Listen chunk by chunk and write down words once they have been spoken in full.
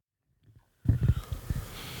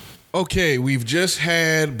Okay, we've just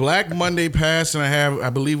had Black Monday pass, and I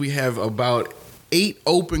believe we have about 8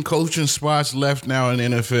 open coaching spots left now in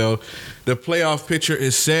the NFL. The playoff picture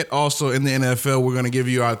is set also in the NFL. We're going to give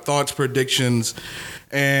you our thoughts, predictions,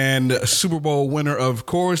 and Super Bowl winner, of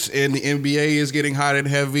course. And the NBA is getting hot and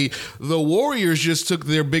heavy. The Warriors just took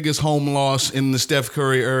their biggest home loss in the Steph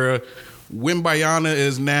Curry era. Wembanyama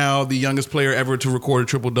is now the youngest player ever to record a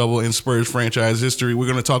triple-double in Spurs franchise history. We're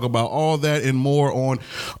going to talk about all that and more on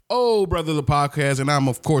Oh Brother, the podcast. And I'm,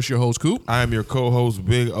 of course, your host, Coop. I am your co-host,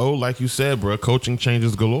 Big O. Like you said, bro, coaching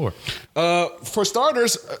changes galore. For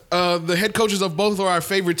starters, the head coaches of both of our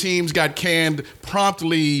favorite teams got canned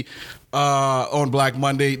promptly on Black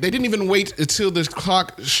Monday. They didn't even wait until the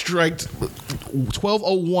clock struck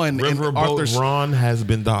 12:01. Riverboat Ron has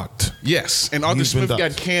been docked. Yes, and Arthur Smith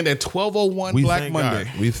got canned at 12:01 Black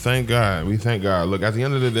Monday. We thank God. Look, at the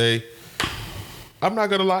end of the day, I'm not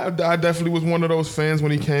gonna lie. I definitely was one of those fans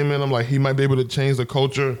when he came in. I'm like, he might be able to change the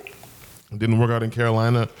culture. Didn't work out in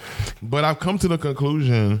Carolina, but I've come to the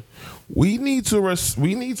conclusion we need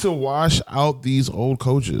to wash out these old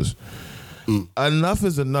coaches. Enough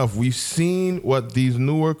is enough. We've seen what these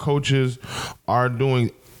newer coaches are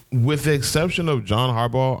doing, with the exception of John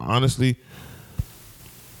Harbaugh. Honestly,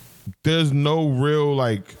 there's no real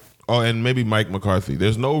and maybe Mike McCarthy.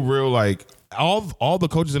 There's no real all the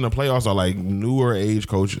coaches in the playoffs are like newer age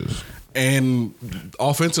coaches. And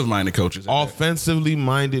offensive-minded coaches. Offensively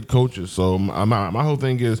minded coaches. So my whole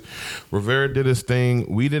thing is Rivera did his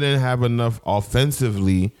thing. We didn't have enough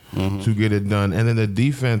offensively to get it done. And then the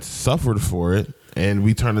defense suffered for it. And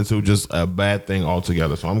we turned into just a bad thing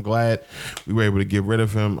altogether. So I'm glad we were able to get rid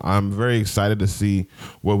of him. I'm very excited to see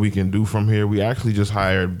what we can do from here. We actually just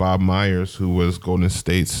hired Bob Myers, who was Golden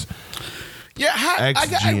State's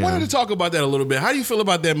I wanted to talk about that a little bit. How do you feel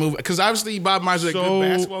about that move? Because obviously Bob Myers is a good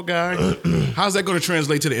basketball guy. How's that going to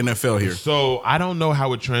translate to the NFL here? So I don't know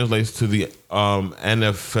how it translates to the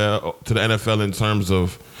NFL in terms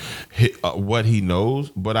of what he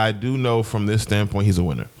knows, but I do know from this standpoint he's a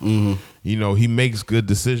winner. Mm-hmm. You know, he makes good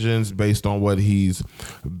decisions based on what he's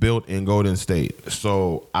built in Golden State.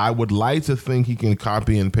 So I would like to think he can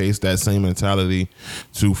copy and paste that same mentality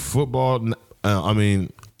to football.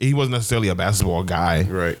 He wasn't necessarily a basketball guy.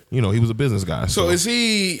 Right. You know, he was a business guy. So is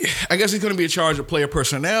he, I guess he's going to be in charge of player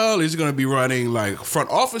personnel. Is he going to be running like front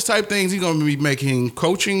office type things? He's going to be making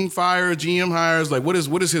coaching fires, GM hires. Like what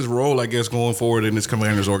is his role, I guess, going forward in this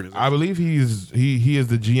Commanders organization? I believe he is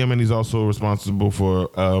the GM, and he's also responsible for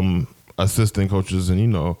assistant coaches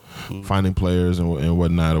and, finding players and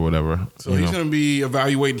whatnot or whatever. So he's going to be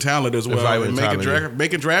evaluating talent as well and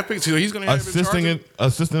making draft picks. So he's going to have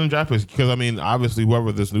assisting in draft picks because, obviously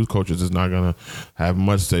whoever this new coach is not going to have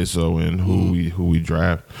much say-so in who we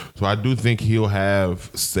draft. So I do think he'll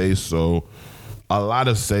have say-so, a lot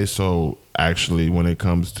of say-so actually when it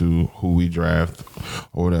comes to who we draft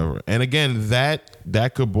or whatever. And again,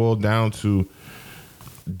 that could boil down to,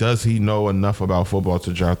 does he know enough about football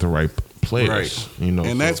to draft the right players? Right.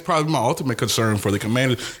 And that's probably my ultimate concern for the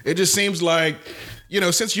Commanders. It just seems like,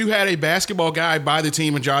 since you had a basketball guy by the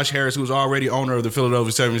team and Josh Harris, who was already owner of the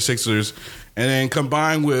Philadelphia 76ers, and then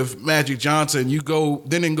combined with Magic Johnson, you go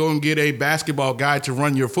and get a basketball guy to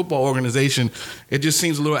run your football organization. It just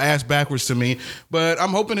seems a little ass backwards to me. But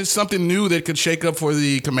I'm hoping it's something new that could shake up for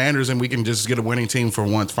the Commanders and we can just get a winning team for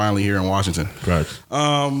once finally here in Washington. Right.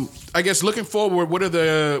 I guess looking forward, what are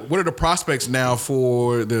the prospects now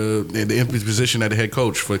for the position at the head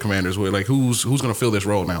coach for the Commanders? Like who's going to fill this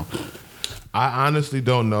role now? I honestly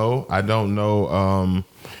don't know. I don't know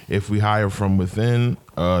if we hire from within.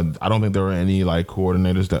 I don't think there were any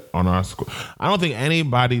coordinators that on our school. I don't think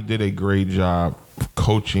anybody did a great job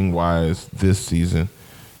coaching wise this season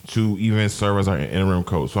to even serve as our interim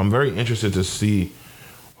coach. So I'm very interested to see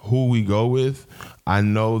who we go with. I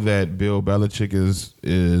know that Bill Belichick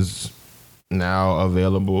is now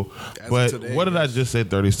available. But what did I just say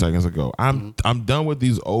 30 seconds ago? I'm done with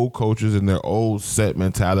these old coaches and their old set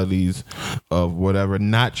mentalities of whatever,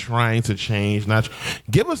 not trying to change.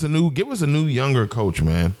 Give us a new younger coach,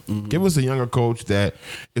 man. Mm-hmm. Give us a younger coach that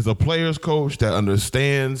is a player's coach that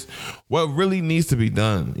understands what really needs to be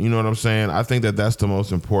done. You know what I'm saying? I think that that's the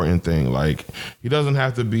most important thing. He doesn't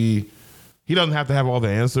have to have all the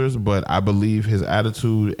answers, but I believe his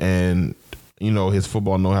attitude and his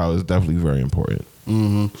football know-how is definitely very important.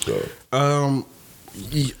 Mm-hmm. So,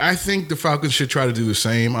 I think the Falcons should try to do the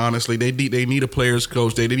same. Honestly, they need a players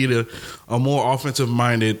coach. They need a more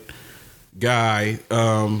offensive-minded guy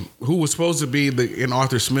who was supposed to be in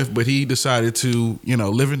Arthur Smith, but he decided to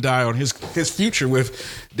live and die on his future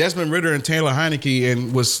with Desmond Ridder and Taylor Heineke,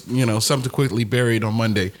 and was subsequently buried on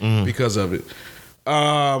Monday because of it.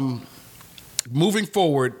 Moving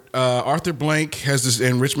forward, Arthur Blank has this,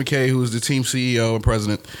 and Rich McKay, who is the team CEO and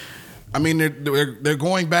president. I mean, they're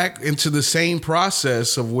going back into the same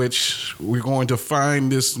process of which we're going to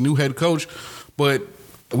find this new head coach, but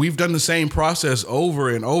we've done the same process over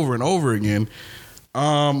and over and over again.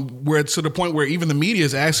 Where it's to the point where even the media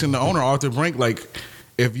is asking the owner, Arthur Blank, like,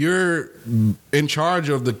 if you're in charge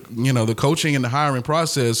of the coaching and the hiring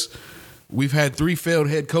process, we've had 3 failed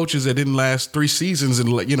head coaches that didn't last 3 seasons, and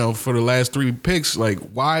for the last 3 picks, like,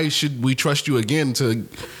 why should we trust you again to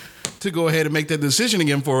go ahead and make that decision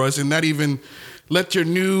again for us, and not even let your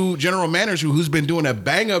new general manager, who's been doing a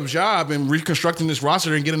bang-up job in reconstructing this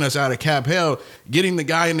roster and getting us out of cap hell, getting the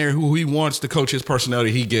guy in there who he wants to coach his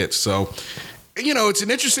personality he gets. So, it's an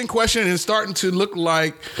interesting question, and it's starting to look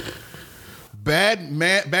like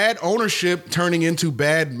bad ownership turning into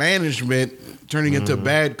bad management, turning into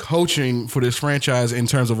bad coaching for this franchise in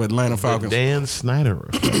terms of Atlanta Falcons. The Dan Snyder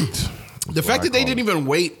effect. The fact that they didn't even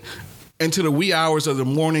wait into the wee hours of the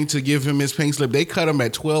morning to give him his pink slip, they cut him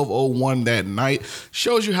at 12:01 that night,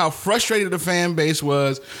 shows you how frustrated the fan base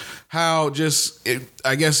was, how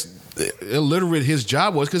illiterate his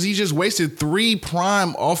job was, because he just wasted 3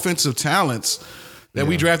 prime offensive talents that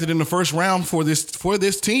we drafted in the first round for this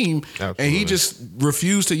team. Absolutely. And he just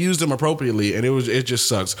refused to use them appropriately, and it just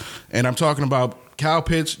sucks. And I'm talking about Kyle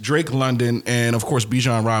Pitts, Drake London, and of course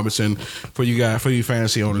Bijan Robinson for you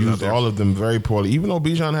fantasy owners out there. All of them very poorly. Even though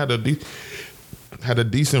Bijan had a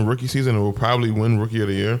decent rookie season and will probably win Rookie of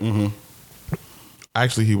the Year. Mm-hmm.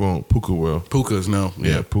 Actually, he won't. Puka will. Puka's no.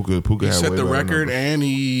 Yeah, Puka he set the record and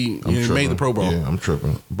he made the Pro Bowl. Yeah, I'm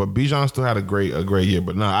tripping. But Bijan still had a great year.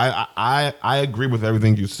 But no, I agree with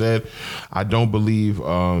everything you said. I don't believe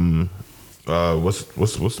what's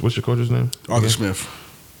your coach's name? Arthur Smith.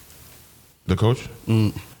 The coach?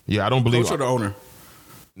 Mm. Yeah, I don't believe coach or the owner?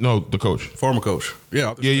 No, the coach. Former coach.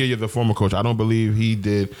 Yeah, the former coach. I don't believe he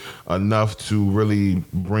did enough to really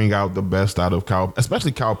bring out the best out of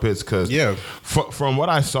especially Kyle Pitts, because from what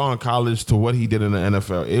I saw in college to what he did in the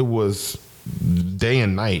NFL, it was day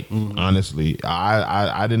and night. Mm-hmm. Honestly,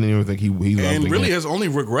 I didn't even think he loved and really game. Has only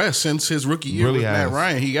regressed since his rookie year with Matt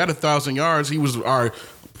Ryan. He got 1,000 yards. He was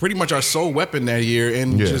pretty much our sole weapon that year,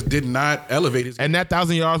 and just did not elevate his game. And that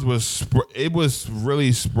 1,000 yards was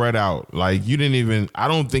really spread out. Like, I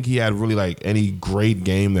don't think he had really like any great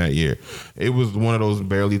game that year. It was one of those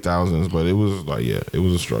barely thousands, but it was like, it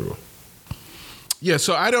was a struggle. Yeah,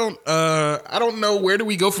 so I don't know where do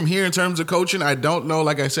we go from here in terms of coaching. I don't know.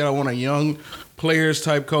 Like I said, I want a young players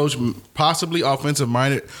type coach, possibly offensive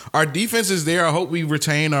minded. Our defense is there. I hope we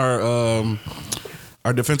retain our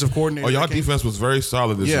defensive coordinator. Oh, y'all defense was very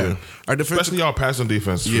solid this year. Our especially y'all passing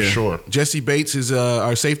defense, for sure. Jesse Bates is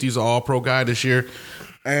our safety, is an all-pro guy this year.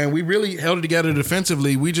 And we really held it together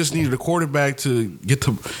defensively. We just needed a quarterback to get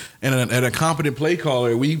to, and a competent play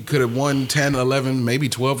caller. We could have won 10, 11, maybe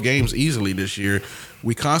 12 games easily this year.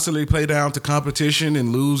 We constantly play down to competition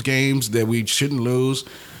and lose games that we shouldn't lose.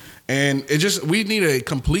 And we need a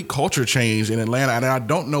complete culture change in Atlanta. And I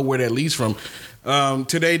don't know where that leads from.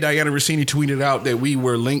 Today, Diana Rossini tweeted out that we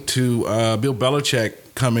were linked to Bill Belichick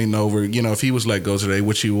coming over, if he was let go today,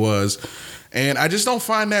 which he was. And I just don't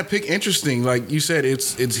find that pick interesting. Like you said,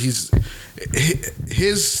 it's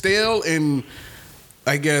his stale and,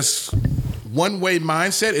 I guess, one-way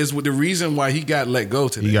mindset is the reason why he got let go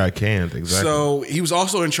today. He got canned, exactly. So he was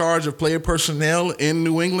also in charge of player personnel in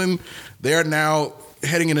New England. They're now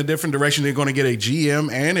heading in a different direction. They're going to get a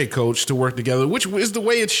GM and a coach to work together, which is the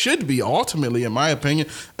way it should be, ultimately, in my opinion,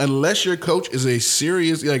 unless your coach is a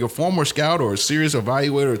serious, like a former scout or a serious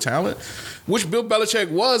evaluator of talent, which Bill Belichick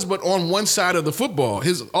was, but on one side of the football.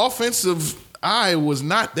 His offensive eye was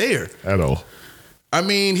not there. At all. I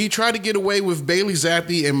mean, he tried to get away with Bailey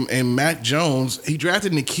Zappi and Mac Jones. He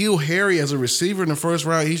drafted N'Keal Harry as a receiver in the first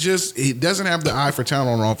round. He doesn't have the eye for talent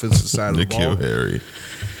on the offensive side of the ball. N'Keal Harry.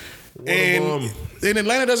 And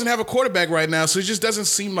Atlanta doesn't have a quarterback right now, so it just doesn't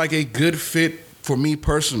seem like a good fit for me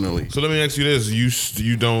personally. So let me ask you this: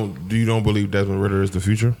 you don't believe Desmond Ridder is the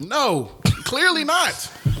future? No, clearly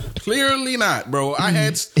not. Clearly not, bro.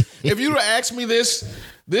 If you would have asked me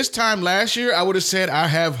this time last year, I would have said I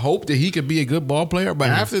have hope that he could be a good ball player. But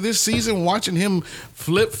after this season, watching him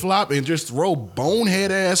flip flop and just throw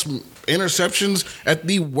bonehead ass interceptions at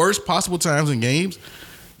the worst possible times in games.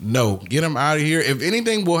 No, get him out of here. If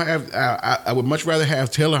anything, we'll have. I would much rather have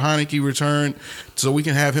Taylor Heineke return, so we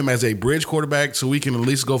can have him as a bridge quarterback, so we can at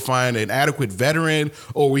least go find an adequate veteran,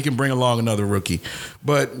 or we can bring along another rookie.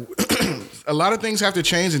 But a lot of things have to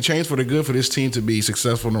change and change for the good for this team to be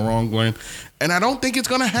successful in the long run. And I don't think it's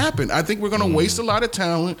going to happen. I think we're going to waste a lot of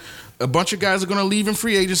talent. A bunch of guys are going to leave in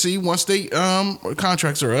free agency once they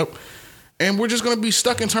contracts are up. And we're just going to be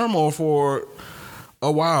stuck in turmoil for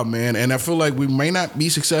a while, man. And I feel like we may not be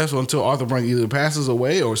successful until Arthur Blank either passes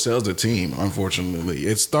away or sells the team, unfortunately.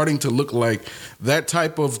 It's starting to look like that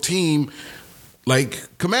type of team,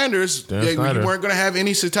 like Commanders, you weren't going to have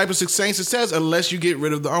any type of success unless you get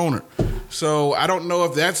rid of the owner. So I don't know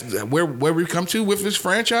if that's where we come to with this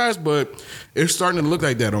franchise, but it's starting to look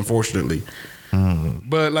like that, unfortunately.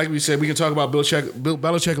 But like we said, we can talk about Bill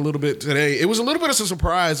Belichick a little bit today. It was a little bit of a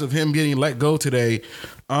surprise of him getting let go today,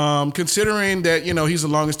 considering that, he's the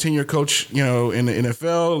longest tenured coach, in the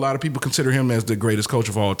NFL. A lot of people consider him as the greatest coach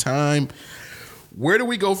of all time. Where do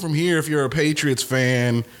we go from here if you're a Patriots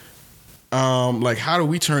fan? How do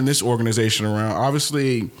we turn this organization around?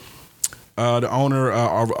 Obviously, the owner,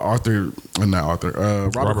 Robert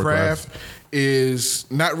Kraft,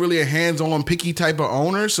 is not really a hands-on, picky type of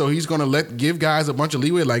owner, so he's going to give guys a bunch of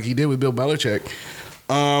leeway like he did with Bill Belichick.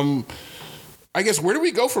 I guess where do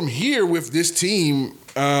we go from here with this team?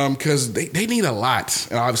 Because they need a lot,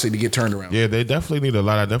 obviously, to get turned around. Yeah, they definitely need a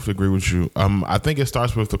lot. I definitely agree with you. I think it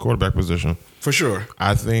starts with the quarterback position. For sure.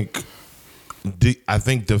 I think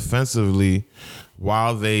defensively,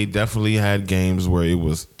 while they definitely had games where it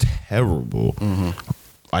was terrible,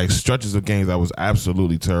 like stretches of games that was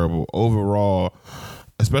absolutely terrible, overall,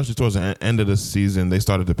 especially towards the end of the season, they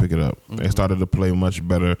started to pick it up. They started to play much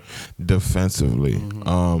better defensively.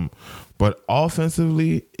 But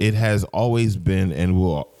offensively, it has always been and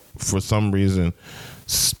will, for some reason,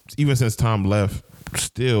 even since Tom left,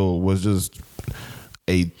 still was just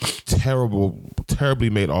a terribly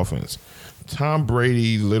made offense. Tom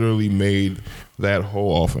Brady literally made that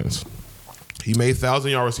whole offense. He made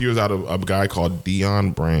 1,000-yard receivers out of a guy called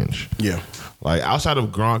Deion Branch. Yeah. Like, outside of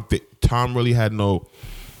Gronk, Tom really had no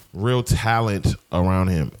real talent around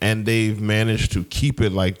him. And they've managed to keep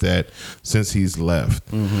it like that since he's left.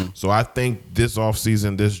 So I think this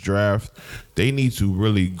offseason, this draft, they need to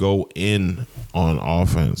really go in on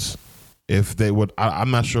offense. If they would,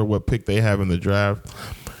 I'm not sure what pick they have in the draft.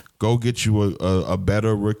 Go get you a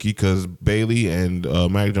better rookie, because Bailey and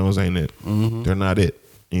Mac Jones ain't it. They're not it.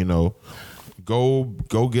 Go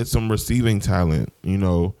get some receiving talent.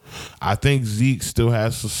 I think Zeke still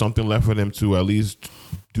has something left for them to at least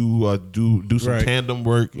do some tandem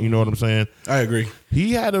work. You know what I'm saying? I agree.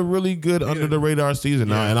 He had a really good under the radar season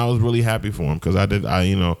now, and I was really happy for him, because I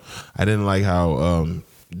didn't like how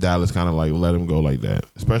Dallas kind of like let him go like that,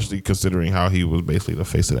 especially considering how he was basically the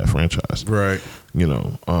face of that franchise. Right.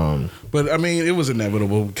 But I mean, it was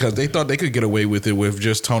inevitable because they thought they could get away with it with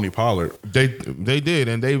just Tony Pollard. They did,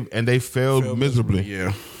 and they failed miserably.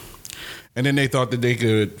 Yeah. And then they thought that they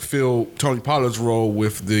could fill Tony Pollard's role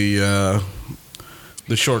with the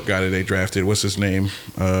short guy that they drafted. What's his name?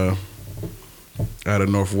 Out of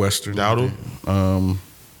Northwestern. Dowdle?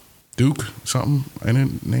 Duke something. Ain't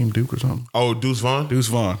it named Duke or something? Oh, Deuce Vaughn? Deuce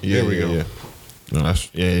Vaughn. Yeah, there we go. Yeah. No,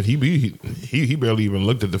 he barely even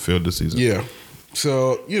looked at the field this season. Yeah.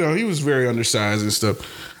 So, he was very undersized and stuff.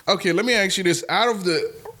 Okay, let me ask you this. Out of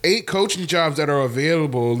the 8 coaching jobs that are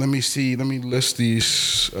available, let me list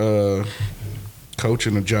these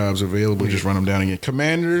coaching jobs available. Just run them down again.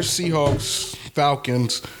 Commanders, Seahawks,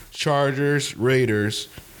 Falcons, Chargers, Raiders,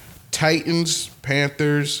 Titans,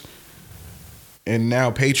 Panthers, and now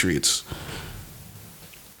Patriots.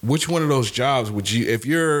 Which one of those jobs would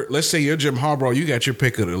you, let's say you're Jim Harbaugh, you got your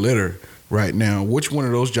pick of the litter right now, which one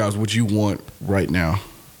of those jobs would you want right now?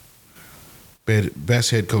 Best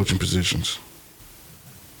head coaching positions.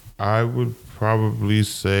 I would probably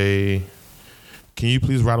say, can you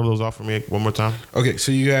please rattle those off for me one more time? Okay,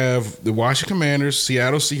 so you have the Washington Commanders,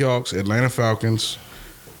 Seattle Seahawks, Atlanta Falcons,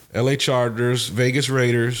 LA Chargers, Vegas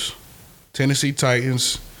Raiders, Tennessee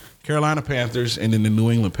Titans, Carolina Panthers, and then the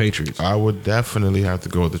New England Patriots. I would definitely have to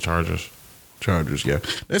go with the Chargers. Chargers, yeah.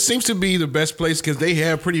 That seems to be the best place because they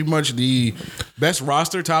have pretty much the best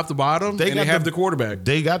roster top to bottom, and they have the quarterback.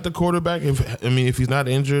 They got the quarterback. If he's not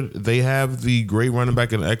injured, they have the great running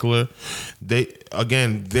back in Eckler.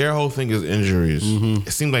 Their whole thing is injuries.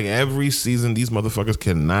 It seems like every season these motherfuckers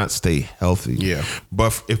cannot stay healthy. Yeah.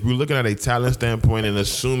 But if we're looking at a talent standpoint and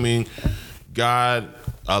assuming God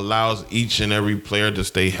allows each and every player to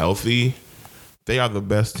stay healthy, they are the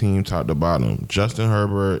best team top to bottom. Justin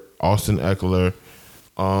Herbert, Austin Eckler,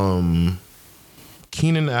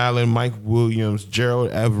 Keenan Allen, Mike Williams,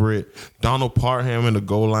 Gerald Everett, Donald Parham in the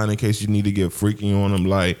goal line in case you need to get freaky on them.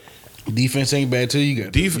 Like, defense ain't bad too. You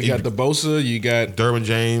got the Bosa, you got Derwin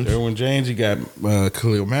James, you got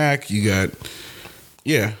Khalil Mack, you got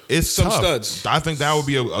Yeah, it's some tough. studs. I think that would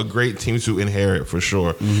be a great team to inherit for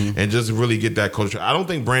sure, and just really get that culture. I don't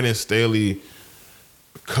think Brandon Staley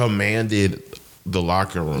commanded the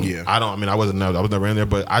locker room. Yeah, I mean, I was never in there,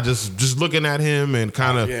 but I just looking at him and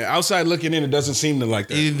kind of outside looking in, it doesn't seem to like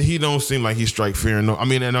that. He don't seem like he strike fear. No, I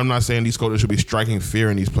mean, and I'm not saying these coaches should be striking fear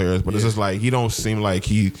in these players, but it's just like he don't seem like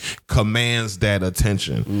he commands that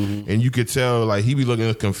attention, and you could tell like he be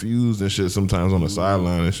looking confused and shit sometimes on the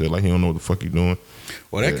sideline and shit, like he don't know what the fuck he doing.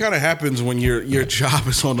 Well, that kind of happens when your job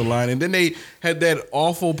is on the line. And then they had that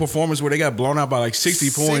awful performance where they got blown out by like 60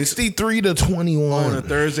 points. 63-21. On a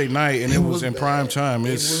Thursday night, and it was in prime time.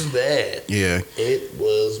 It was bad. Yeah. It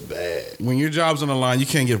was bad. When your job's on the line, you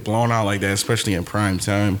can't get blown out like that, especially in prime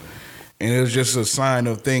time. And it was just a sign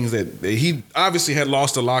of things that he obviously had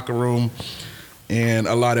lost the locker room and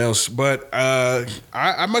a lot else. But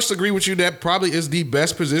I must agree with you that probably is the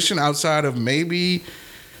best position outside of maybe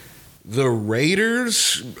the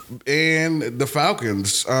Raiders and the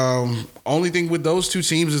Falcons. Only thing with those two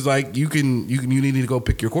teams is like you need to go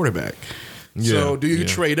pick your quarterback. Yeah, so do you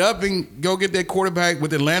trade up and go get that quarterback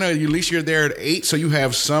with Atlanta? At least you're there at 8, so you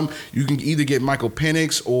have some. You can either get Michael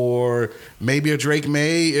Penix or maybe a Drake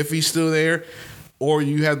May if he's still there, or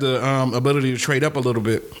you have the ability to trade up a little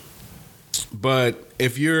bit. But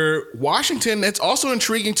if you're Washington, that's also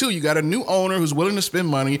intriguing too. You got a new owner who's willing to spend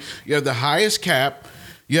money. You have the highest cap.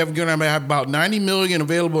 You have going to have about $90 million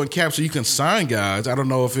available in cap, so you can sign guys. I don't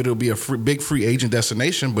know if it'll be a big free agent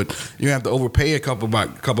destination, but you have to overpay a couple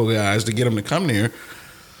of guys to get them to come there.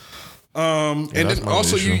 And then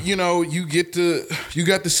also you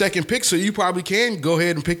got the second pick, so you probably can go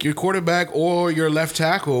ahead and pick your quarterback or your left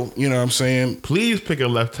tackle. You know what I'm saying? Please pick a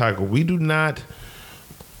left tackle. We do not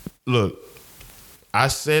look. I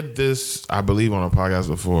said this, I believe, on a podcast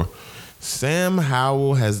before. Sam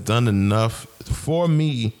Howell has done enough for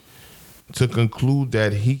me to conclude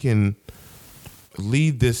that he can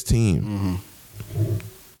lead this team.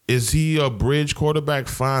 Is he a bridge quarterback?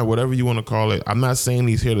 Fine, whatever you want to call it. I'm not saying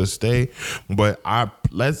he's here to stay, but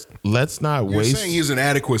let's not waste. You're saying he's an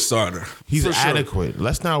adequate starter. He's adequate. Sure.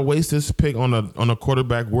 Let's not waste this pick on a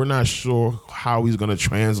quarterback. We're not sure how he's going to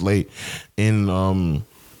translate in the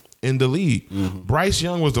league. Bryce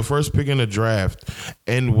Young was the first pick in the draft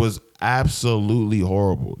and was absolutely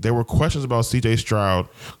horrible. There were questions about C.J. Stroud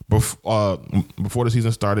before the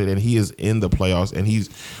season started, and he is in the playoffs, and he's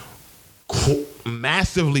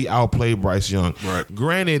massively outplayed Bryce Young. Right.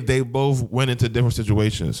 Granted, they both went into different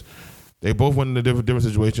situations. Different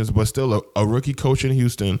situations, but still a rookie coach in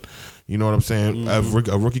Houston. You know what I'm saying? A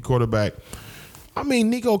rookie quarterback. I mean,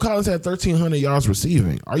 Nico Collins had 1,300 yards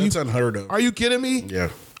receiving. That's unheard of. Are you kidding me? Yeah.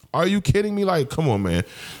 Are you kidding me? Like, come on, man.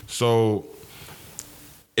 So,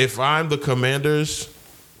 if I'm the Commanders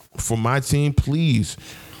for my team, please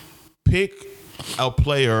pick a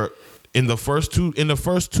player in the first two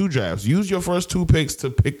drafts. Use your first 2 picks to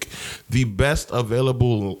pick the best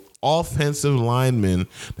available offensive lineman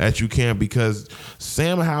that you can, because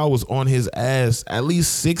Sam Howell was on his ass at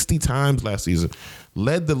least 60 times last season.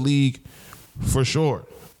 Led the league for sure.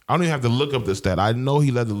 I don't even have to look up the stat. I know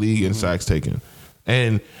he led the league in sacks taken.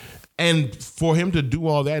 And for him to do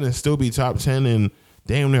all that and still be top 10 in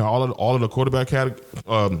damn near all of the quarterback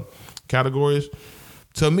categories,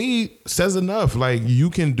 to me says enough. Like, you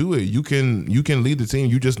can do it. You can lead the team.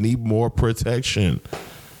 You just need more protection.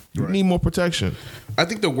 You need more protection. I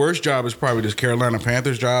think the worst job is probably this Carolina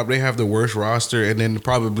Panthers job. They have the worst roster, and then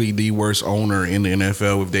probably the worst owner in the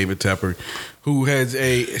NFL with David Tepper, who has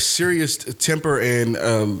a serious temper and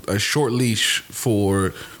a short leash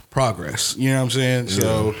for progress. You know what I'm saying? Yeah.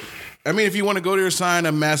 So, I mean, if you want to go there and sign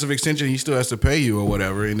a massive extension, he still has to pay you or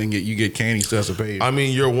whatever, and then you get Kane, he still has to pay you. I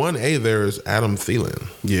mean, your 1A there is Adam Thielen.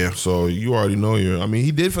 Yeah. So you already know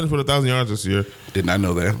he did finish with 1,000 yards this year. Did not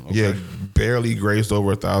know that. Okay. Yeah, barely graced over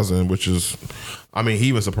 1,000, which is, I mean, he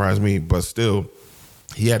even surprised me, but still,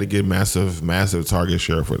 he had to get massive target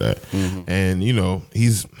share for that. And,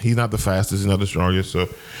 he's not the fastest, he's not the strongest. So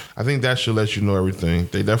I think that should let you know everything.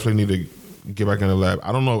 They definitely need to get back in the lab.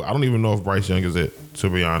 I don't know. I don't even know if Bryce Young is it, to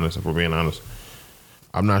be honest, if we're being honest.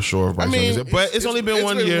 I'm not sure if Bryce Young is it. But it's only been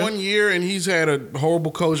 1 year. 1 year, and he's had a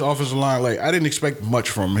horrible coach, offensive line. Like, I didn't expect much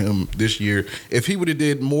from him this year. If he would have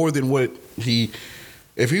did more than what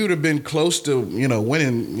if he would have been close to,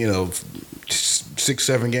 winning,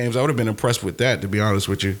 6-7 games, I would have been impressed with that, to be honest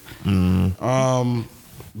with you.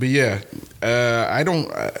 But yeah, I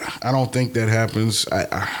don't think that happens.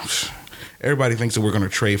 Everybody thinks that we're going to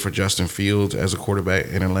trade for Justin Fields as a quarterback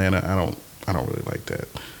in Atlanta. I don't really like that.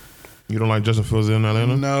 You don't like Justin Fields in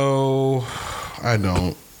Atlanta?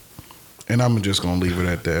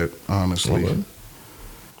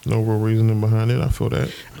 No real reasoning behind it. I feel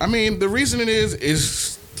that. I mean, the reason it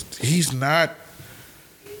is he's not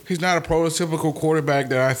a prototypical quarterback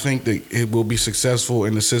that I think that it will be successful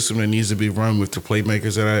in the system that needs to be run with the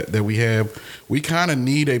playmakers that we have. We kind of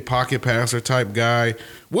need a pocket passer type guy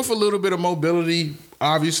with a little bit of mobility,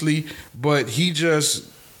 obviously, but he's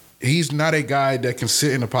not a guy that can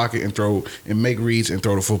sit in the pocket and throw and make reads and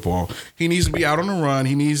throw the football. He needs to be out on the run.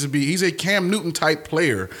 He's a Cam Newton type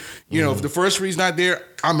player. You know, if the first read's not there,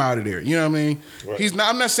 I'm out of there. You know what I mean? Right.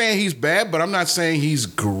 I'm not saying he's bad, but I'm not saying he's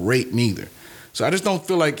great neither. So I just don't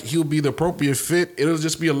feel like he'll be the appropriate fit. It'll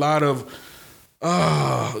just be a lot of,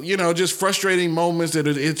 just frustrating moments that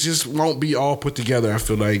it just won't be all put together. I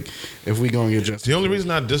feel like if we going to get Justin. The only reason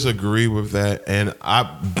I disagree with that, and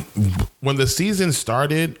when the season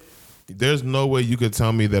started, there's no way you could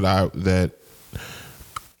tell me that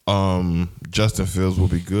Justin Fields will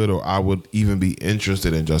be good, or I would even be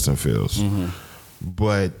interested in Justin Fields. Mm-hmm.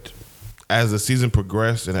 But as the season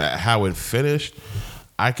progressed and how it finished,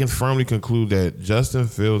 I can firmly conclude that Justin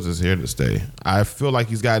Fields is here to stay. I feel like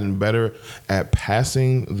he's gotten better at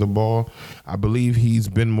passing the ball. I believe he's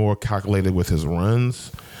been more calculated with his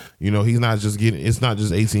runs. You know, he's not just it's not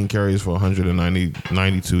just 18 carries for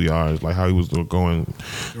 92 yards like how he was going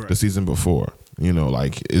the season before. You know,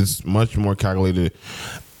 like it's much more calculated.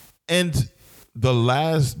 And the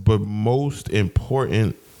last but most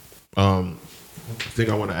important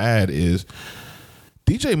thing I want to add is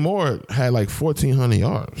DJ Moore had like 1,400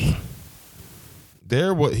 yards.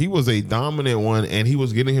 He was a dominant one, and he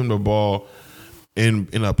was getting him the ball in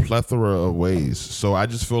a plethora of ways. So I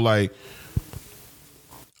just feel like,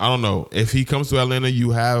 I don't know, if he comes to Atlanta, you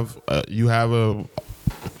have a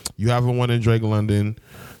one in Drake London,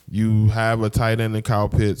 you have a tight end in Kyle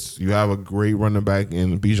Pitts, you have a great running back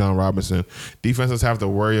in Bijan Robinson. Defenses have to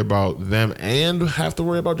worry about them and have to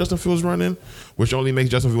worry about Justin Fields running, which only makes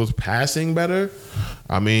Justin Fields passing better.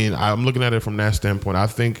 I mean, I'm looking at it from that standpoint. I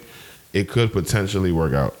think it could potentially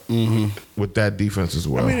work out with that defense as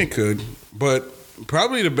well. I mean, it could, but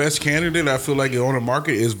probably the best candidate I feel like on the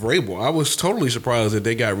market is Vrabel. I was totally surprised that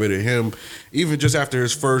they got rid of him, even just after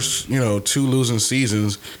his first, 2 losing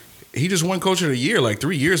seasons. He just won Coach of the Year like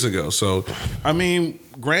 3 years ago. So, I mean,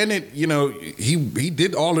 granted, he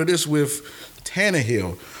did all of this with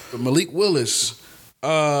Tannehill, Malik Willis,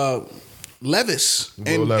 Levis,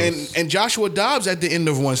 and Joshua Dobbs at the end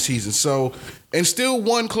of one season. So, and still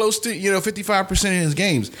won close to 55% of his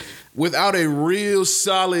games without a real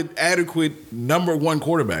solid, adequate number one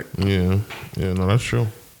quarterback. Yeah, no, that's true.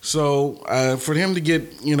 So for him to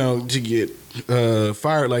get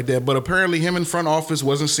fired like that, but apparently him in front office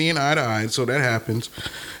wasn't seeing eye to eye, so that happens,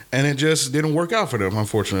 and it just didn't work out for them,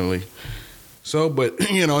 unfortunately. So, but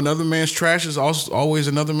another man's trash is always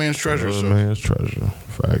another man's treasure. Man's treasure,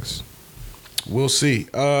 facts. We'll see.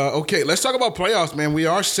 Okay, let's talk about playoffs, man. We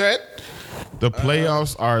are set. The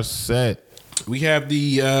playoffs are set. We have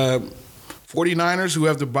the 49ers who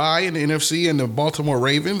have the bye in the NFC and the Baltimore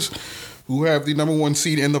Ravens who have the number 1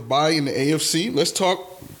 seed in the bye in the AFC. Let's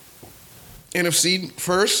talk NFC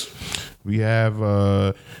first. We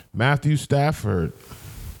have Matthew Stafford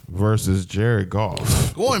versus Jared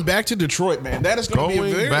Goff. Going back to Detroit, man. That is going to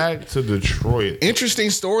be a very back to Detroit. Interesting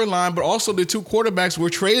storyline, but also the two quarterbacks were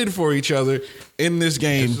traded for each other in this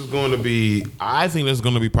game. This is going to be, I think this is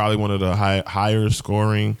going to be probably one of the higher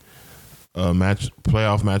scoring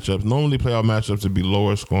playoff matchups. Normally playoff matchups would be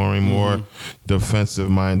lower scoring, more defensive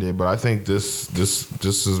minded, but I think this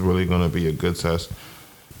is really going to be a good test.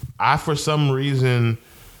 For some reason,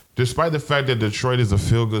 despite the fact that Detroit is a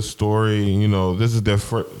feel-good story, this is their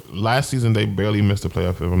first. Last season, they barely missed the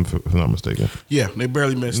playoff, if I'm not mistaken. Yeah, they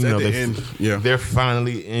barely missed at the end. Yeah, they're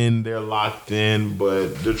finally in. They're locked in.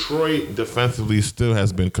 But Detroit defensively still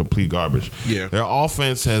has been complete garbage. Yeah, their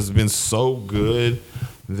offense has been so good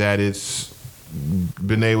that it's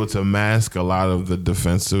been able to mask a lot of the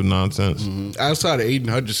defensive nonsense. Outside of Aiden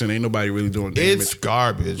Hutchinson, ain't nobody really doing damage. It's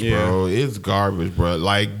garbage, bro. It's garbage, bro.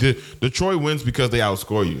 Like, Detroit wins because they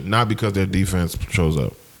outscore you, not because their defense shows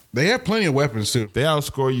up. They have plenty of weapons, too. They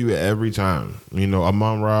outscore you every time.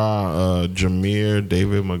 Amon-Ra, Jameer,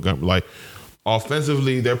 David Montgomery. Like,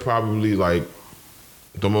 offensively, they're probably, like,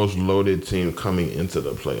 the most loaded team coming into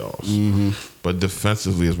the playoffs. But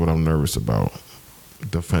defensively is what I'm nervous about.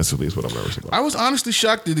 I was honestly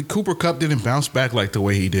shocked that the Cooper Kupp didn't bounce back like the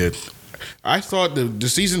way he did. I thought the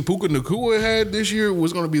season Puka Nacua had this year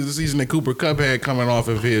was going to be the season that Cooper Kupp had coming off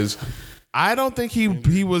of his. I don't think he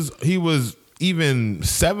was even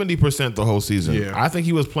 70% the whole season. Yeah. I think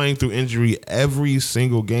he was playing through injury every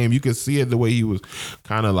single game. You could see it the way he was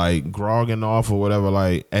kind of like grogging off or whatever.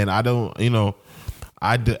 Like, and I don't,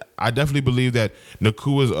 I definitely believe that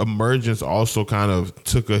Nakua's emergence also kind of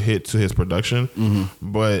took a hit to his production,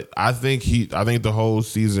 but I think the whole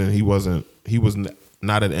season he was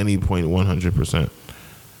not at any point 100%.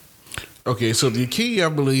 Okay, so the key I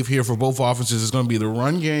believe here for both offenses is going to be the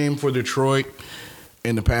run game for Detroit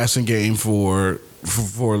and the passing game for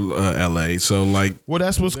LA. So like, well,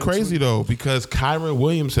 that's what's crazy though, because Kyron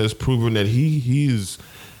Williams has proven that he's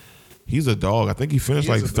a dog. I think he finished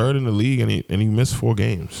like third in the league, and he missed 4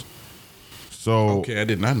 games. So okay, I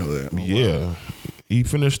did not know that. Yeah, he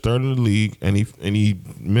finished third in the league, and he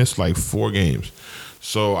missed like 4 games.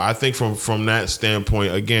 So I think from that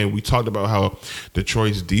standpoint, again, we talked about how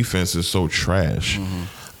Detroit's defense is so trash.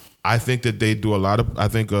 I think that they do a lot of. I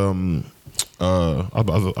think I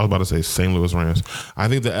was about to say St. Louis Rams. I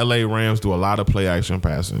think the LA Rams do a lot of play action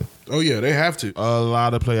passing. Oh yeah, they have to. A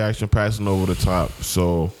lot of play action passing over the top.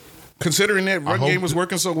 So considering that run game was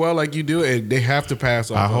working so well, like you do, they have to pass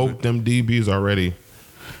off. I hope them DBs are ready.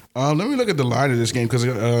 Let me look at the line of this game because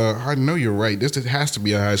I know you're right. This has to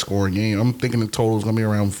be a high scoring game. I'm thinking the total is going to be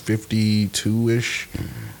around 52-ish.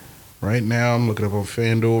 Right now, I'm looking up on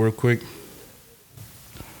FanDuel real quick.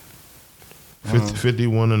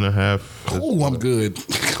 51 and a half. Oh, I'm good.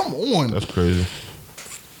 Come on. That's crazy.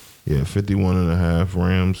 Yeah, 51 and a half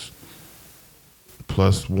Rams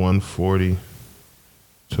plus 140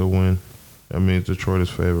 to win. That means Detroit is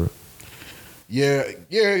favorite. Yeah,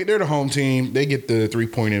 they're the home team. They get the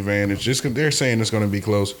 3-point advantage. They're saying it's going to be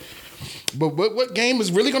close. But what game is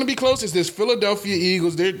really going to be close is this Philadelphia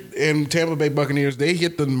Eagles and Tampa Bay Buccaneers. They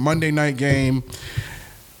hit the Monday night game.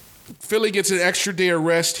 Philly gets an extra day of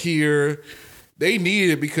rest here. They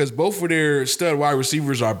need it because both of their stud wide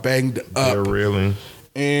receivers are banged up. They're reeling.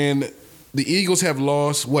 And the Eagles have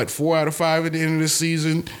lost, 4 out of 5 at the end of the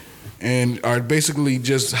season and are basically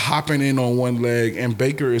just hopping in on one leg. And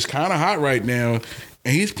Baker is kind of hot right now,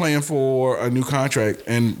 and he's playing for a new contract.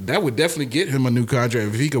 And that would definitely get him a new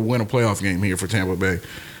contract if he could win a playoff game here for Tampa Bay.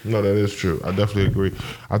 No, that is true. I definitely agree.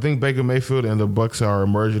 I think Baker Mayfield and the Bucs are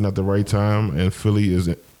emerging at the right time, and Philly is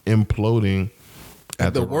imploding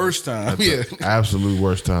at the worst time. The absolute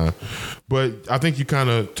worst time. But I think you kind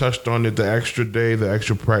of touched on it, the extra day, the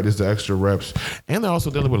extra practice, the extra reps. And they're also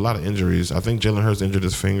dealing with a lot of injuries. I think Jalen Hurts injured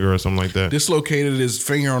his finger or something like that. Dislocated his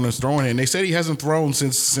finger on his throwing hand. They said he hasn't thrown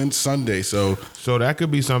since Sunday. So that could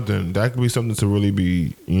be something. That could be something to really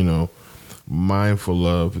be, mindful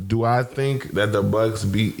of. Do I think that the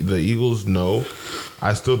Bucs beat the Eagles? No.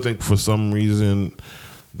 I still think for some reason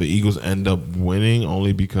the Eagles end up winning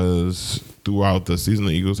only because throughout the season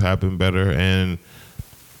the Eagles have been better, and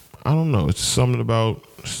I don't know. It's something about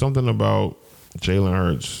Jalen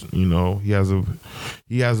Hurts.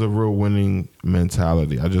 He has a real winning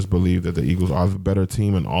mentality. I just believe that the Eagles are the better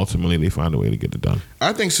team, and ultimately they find a way to get it done.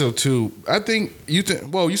 I think so too. I think you said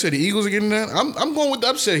the Eagles are getting done. I'm going with the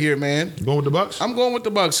upset here, man. You going with the Bucs? I'm going with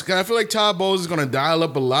the Bucs. I feel like Todd Bowles is going to dial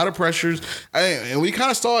up a lot of pressures, and we kind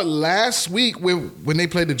of saw it last week when they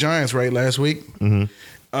played the Giants. Right, last week. Mm-hmm.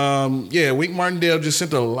 Wink Martindale just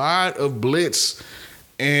sent a lot of blitz.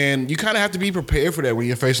 And you kind of have to be prepared for that when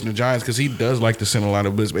you're facing the Giants because he does like to send a lot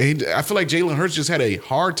of blitz. But I feel like Jalen Hurts just had a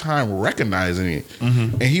hard time recognizing it.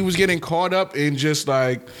 Mm-hmm. And he was getting caught up in just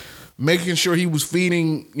like making sure he was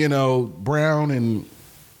feeding, Brown and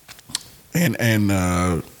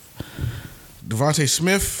Devontae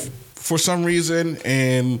Smith for some reason.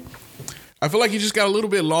 And I feel like he just got a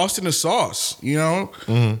little bit lost in the sauce,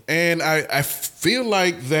 Mm-hmm. And I feel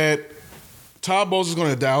like that Todd Bowles is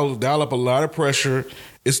going to dial up a lot of pressure.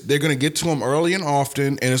 They're going to get to him early and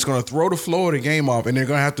often, and it's going to throw the flow of the game off, and they're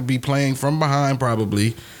going to have to be playing from behind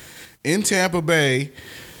probably in Tampa Bay.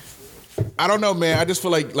 I don't know, man. I just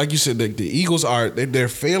feel like you said, the Eagles they're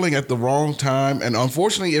failing at the wrong time, and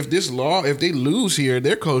unfortunately, if they lose here,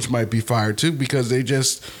 their coach might be fired too because they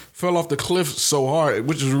just fell off the cliff so hard,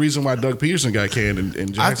 which is the reason why Doug Peterson got canned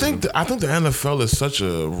in Jacksonville. I think the NFL is such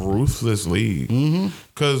a ruthless league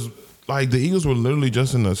because the Eagles were literally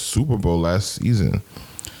just in the Super Bowl last season.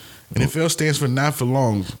 NFL stands for not for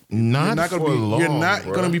long. You're not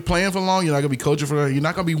going to be playing for long. You're not going to be coaching for long. You're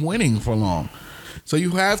not going to be winning for long. So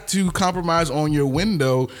you have to compromise on your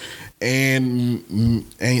window and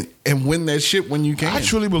win that ship when you can. I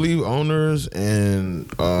truly believe owners and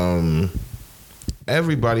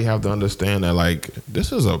everybody have to understand that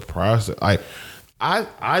this is a process.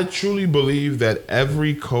 I truly believe that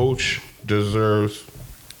every coach deserves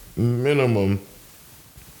minimum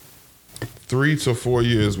 3 to 4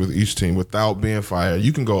 years with each team without being fired.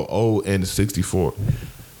 You can go 0-64.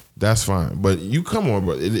 That's fine. But you come on,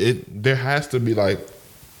 bro. There has to be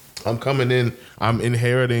I'm coming in, I'm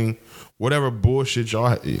inheriting whatever bullshit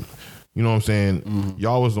y'all. You know what I'm saying?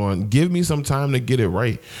 Y'all was on, give me some time to get it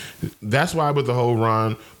right. That's why with the whole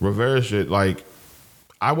Ron Rivera shit, like,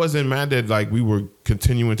 I wasn't mad that, like, we were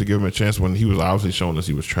continuing to give him a chance when he was obviously showing us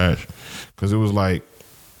he was trash. Because it was like,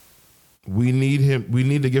 we need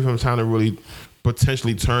to give him time to really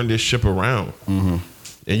potentially turn this ship around. And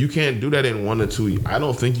you can't do that in 1 or 2. I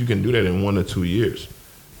don't think you can do that in 1 or 2 years.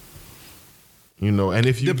 You know, and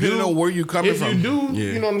if you depending on where you coming from, if you do,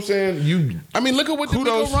 you know what I'm saying. I mean, look at what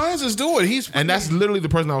D'Amico Ryans is doing. And that's literally the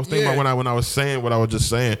person I was thinking about when I was saying what I was just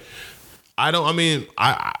saying. I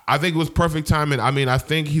think it was perfect timing. I mean, I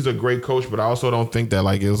think he's a great coach, but I also don't think that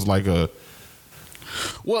like it was like a.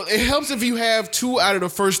 Well, it helps if you have 2 out of the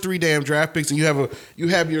first 3 damn draft picks, and you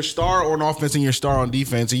have your star on offense and your star on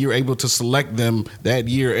defense, and you're able to select them that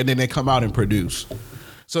year, and then they come out and produce.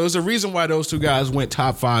 So there's a reason why those 2 guys went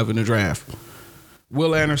top 5 in the draft.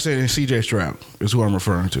 Will Anderson and C.J. Stroud is who I'm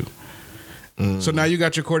referring to. So now you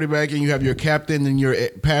got your quarterback and you have your captain and your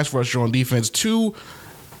pass rusher on defense. 2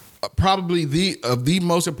 probably the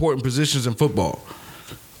most important positions in football.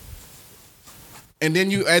 And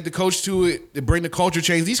then you add the coach to it to bring the culture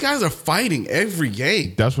change. These guys are fighting every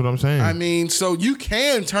game. That's what I'm saying. I mean, so you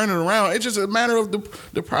can turn it around. It's just a matter of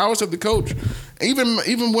the prowess of the coach. Even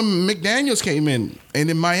when McDaniels came in and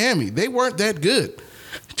in Miami, they weren't that good.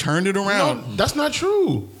 Turned it around. No, that's not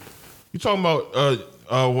true. You talking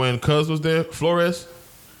about when Cuz was there, Flores,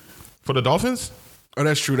 for the Dolphins? Oh,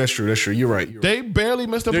 that's true. You're right. They barely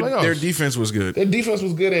missed the playoffs. Their defense was good.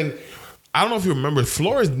 And I don't know if you remember,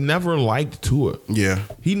 Flores never liked Tua. Yeah.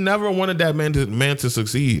 He never wanted that man to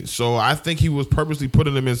succeed. So I think he was purposely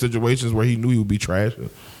putting him in situations where he knew he would be trash.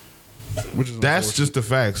 That's just the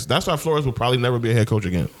facts. That's why Flores will probably never be a head coach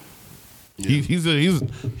again. Yeah.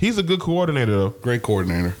 He's a good coordinator though. Great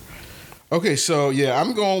coordinator. Okay, so yeah,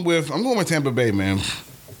 I'm going with Tampa Bay, man.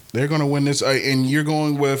 They're going to win this, and you're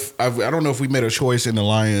going with. I don't know if we made a choice in the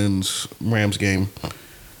Lions-Rams game.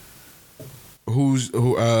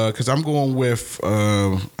 Because I'm going with.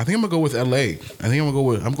 I think I'm gonna go with LA.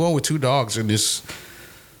 I'm going with 2 dogs in this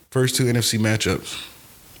first 2 NFC matchups.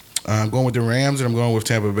 I'm going with the Rams and I'm going with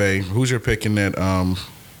Tampa Bay. Who's your pick in that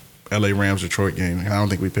LA Rams Detroit game? I don't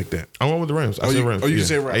think we picked that. I went with the Rams. I said Rams. Oh, you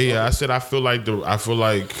said Rams. Yeah, I said I feel like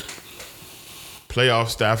playoff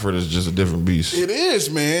Stafford is just a different beast. It is,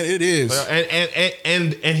 man. It is.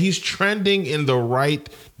 And he's trending in the right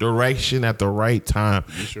direction at the right time.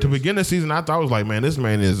 To begin the season, I thought I was like, man, this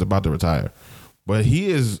man is about to retire. But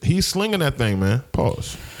he's slinging that thing, man.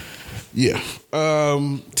 Pause. Yeah.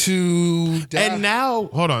 And now,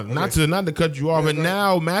 hold on, okay. not to cut you off, but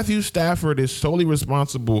now Matthew Stafford is solely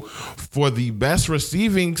responsible for the best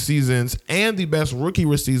receiving seasons and the best rookie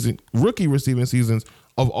receiving seasons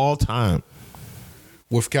of all time.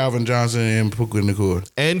 With Calvin Johnson and Puka Nacua.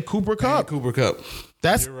 And Cooper Kupp.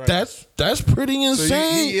 That's right. that's pretty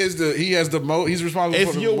insane. So he has the most. He's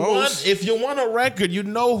responsible for the most. If you want a record, you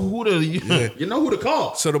know who to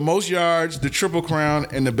call. So the most yards, the Triple Crown,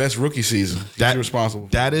 and the best rookie season. He's responsible.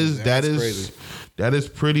 That is crazy. That is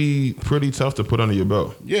pretty tough to put under your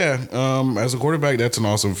belt. Yeah. As a quarterback, that's an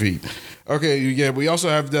awesome feat. Okay. Yeah. We also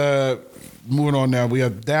have moving on now. We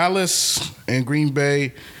have Dallas and Green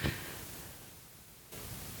Bay.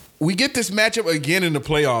 We get this matchup again in the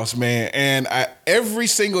playoffs, man, and every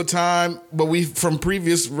single time. But from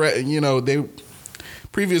previous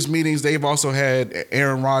meetings, they've also had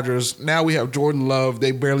Aaron Rodgers. Now we have Jordan Love.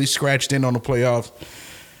 They barely scratched in on the playoffs.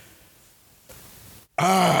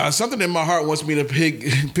 Something in my heart wants me to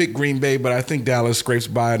pick Green Bay, but I think Dallas scrapes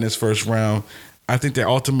by in this first round. I think they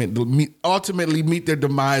ultimately meet their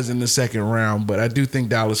demise in the second round, but I do think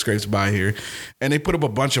Dallas scrapes by here. And they put up a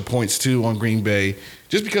bunch of points, too, on Green Bay,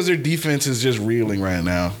 just because their defense is just reeling right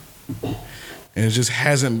now. And it just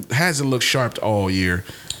hasn't looked sharp all year.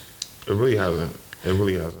 It really hasn't.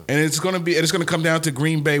 And it's gonna come down to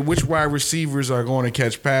Green Bay. Which wide receivers are going to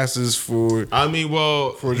catch passes for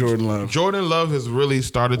Jordan Love? Jordan Love has really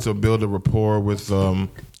started to build a rapport with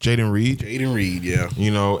Jaden Reed. Yeah.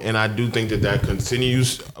 And I do think that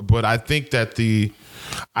continues. But I think that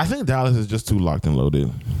Dallas is just too locked and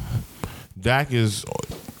loaded. Dak is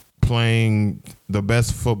playing the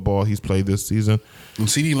best football he's played this season. And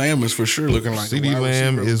CeeDee Lamb is for sure looking like CeeDee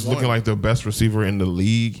Lamb is looking like the best receiver in the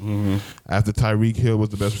league. Mm-hmm. After Tyreek Hill was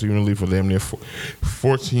the best receiver in the league for damn near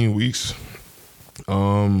 14 weeks.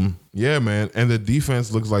 Yeah, man. And the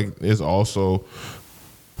defense looks like it's also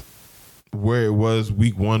where it was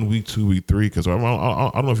week 1, week 2, week 3. Because I don't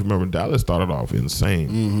know if you remember, Dallas started off insane.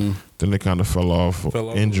 Mm-hmm. Then they kind of fell off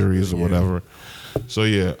injuries or whatever. So,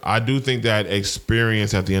 yeah, I do think that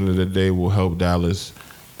experience at the end of the day will help Dallas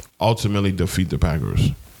ultimately defeat the Packers.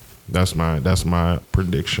 That's my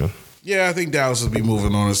prediction. Yeah, I think Dallas will be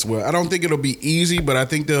moving on as well. I don't think it'll be easy, but I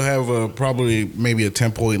think they'll have probably maybe a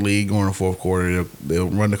 10-point lead going in the fourth quarter. They'll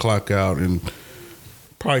run the clock out and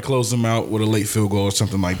probably close them out with a late field goal or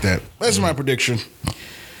something like that. That's my prediction.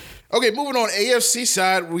 Okay, moving on. AFC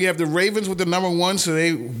side, we have the Ravens with the number 1, so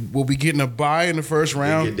they will be getting a bye in the first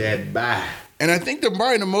round. Get that bye. And I think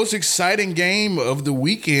probably the most exciting game of the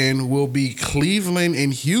weekend will be Cleveland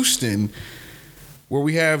and Houston, where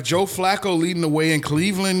we have Joe Flacco leading the way in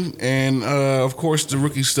Cleveland, and of course the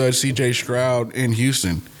rookie stud C.J. Stroud in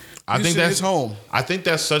Houston. I think that's home. I think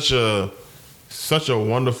that's such a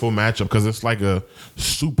wonderful matchup because it's like a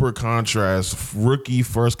super contrast. Rookie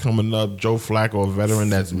first coming up, Joe Flacco, a veteran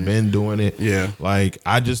that's been doing it. Yeah, like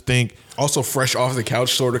I just think also fresh off the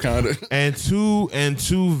couch, sort of, kind of. And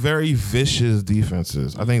two very vicious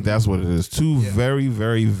defenses. I think that's what it is. Two very,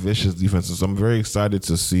 very vicious defenses. So I'm very excited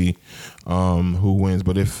to see who wins.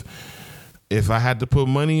 But if I had to put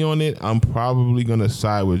money on it, I'm probably gonna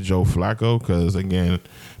side with Joe Flacco because again,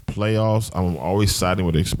 playoffs. I'm always siding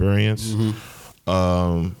with experience.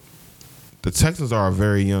 The Texans are a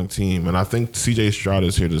very young team, and I think C.J. Stroud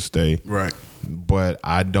is here to stay. Right. But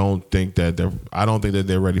I don't think that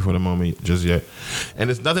they're ready for the moment just yet. And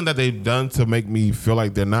it's nothing that they've done to make me feel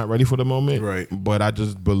like they're not ready for the moment. Right. But I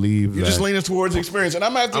just believe You're just leaning towards experience, and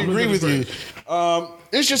I'm gonna have to agree with you.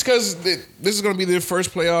 It's just because this is going to be their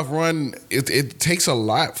first playoff run. It takes a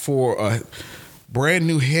lot for a brand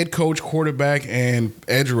new head coach, quarterback, and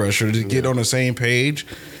edge rusher to get on the same page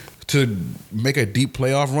to make a deep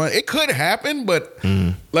playoff run. It could happen, but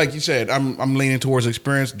like you said, I'm leaning towards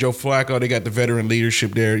experience. Joe Flacco, they got the veteran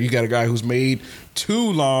leadership there. You got a guy who's made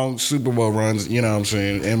 2 long Super Bowl runs, you know what I'm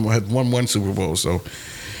saying, and had won 1 Super Bowl. So,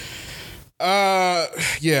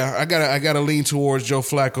 I gotta lean towards Joe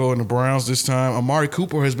Flacco and the Browns this time. Amari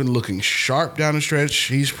Cooper has been looking sharp down the stretch.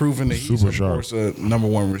 He's proven that he's of course a number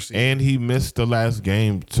 1 receiver. And he missed the last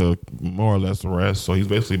game to more or less rest, so he's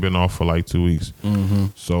basically been off for like 2 weeks.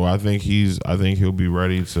 So I think he'll be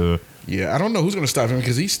ready to. Yeah, I don't know who's gonna stop him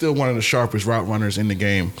because he's still one of the sharpest route runners in the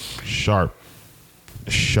game. Sharp.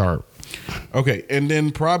 Okay, and then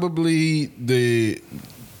probably the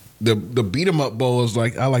beat 'em up bowl is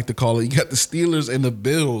like I like to call it. You got the Steelers and the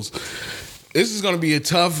Bills. This is going to be a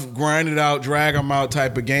tough, grind it out, drag them out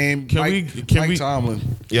type of game. Mike Tomlin.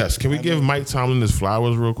 Yes, can we give Mike Tomlin his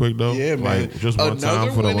flowers real quick though? Yeah, man. Like, just one time for the one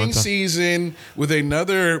time. Another winning season with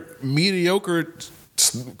another mediocre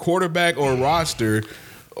quarterback or roster.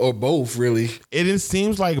 Or both, really. It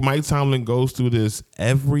seems like Mike Tomlin goes through this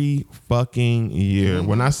every fucking year.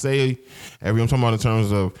 When I say every, I'm talking about in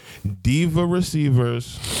terms of diva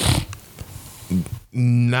receivers,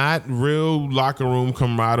 not real locker room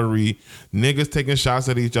camaraderie, niggas taking shots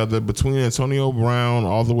at each other between Antonio Brown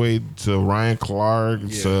all the way to Ryan Clark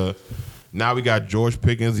to now we got George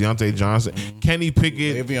Pickens, Deontay Johnson, Kenny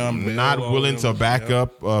Pickett not willing to back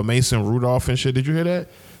up Mason Rudolph and shit. Did you hear that?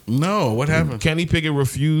 No, what happened? Kenny Pickett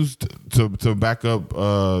refused to back up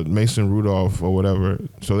Mason Rudolph or whatever,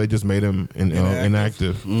 so they just made him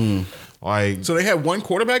inactive. Like, so they had one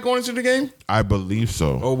quarterback going into the game? I believe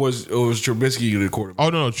so. Or was Trubisky the quarterback? Oh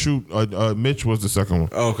no, Mitch was the second one.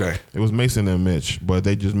 Okay, it was Mason and Mitch, but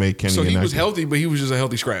they just made Kenny. So he inactive. was healthy, but he was just a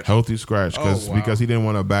healthy scratch. Because he didn't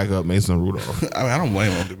want to back up Mason Rudolph. I don't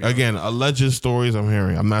blame him. Again, alleged stories I'm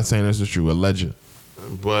hearing. I'm not saying this is true. Alleged.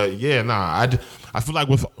 But yeah, I feel like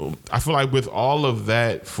with all of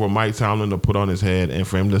that for Mike Tomlin to put on his head and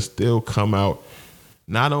for him to still come out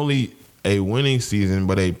not only a winning season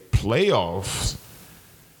but a playoffs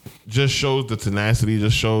just shows the tenacity,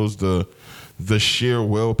 just shows the sheer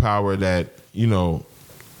willpower that, you know,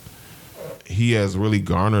 he has really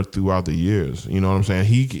garnered throughout the years. You know what I'm saying?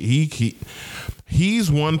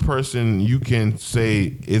 He's one person you can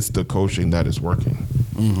say it's the coaching that is working.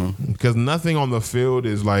 Because nothing on the field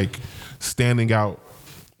is like standing out.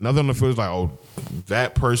 Nothing on the field is like, oh,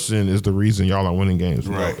 that person is the reason y'all are winning games.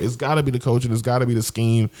 Right. No, it's got to be the coaching. It's got to be the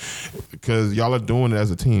scheme because y'all are doing it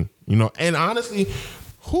as a team. You know, and honestly,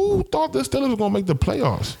 who thought the Steelers were going to make the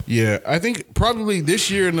playoffs? Yeah, I think probably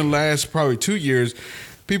this year and the last probably 2 years,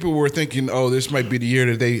 people were thinking, oh, this might be the year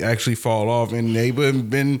that they actually fall off. And they've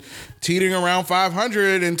been teetering around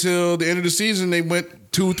 500 until the end of the season. They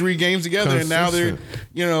went 2-3 games together, and now they're,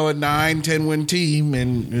 you know, a 9-10 win team,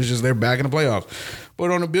 and it's just they're back in the playoffs.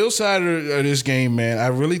 But on the Bills side of this game, man, I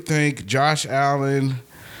really think Josh Allen,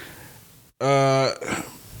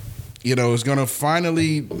 you know, is going to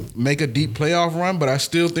finally make a deep playoff run, but I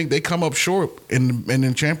still think they come up short in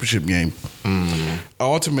the championship game.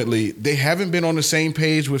 ultimately, they haven't been on the same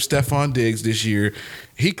page with Stephon Diggs this year.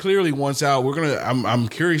 He clearly wants out. I'm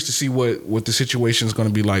curious to see what the situation is going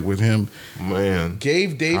to be like with him. Man,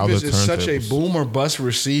 Gabe Davis is such a boom or bust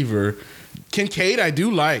receiver. Kincaid, I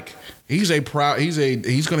do like. He's going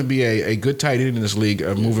to be a good tight end in this league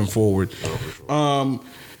moving forward.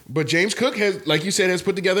 But James Cook has, like you said, has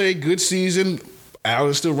put together a good season.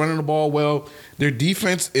 Allen's still running the ball well. Their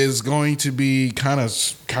defense is going to be kind of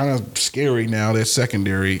scary now. Their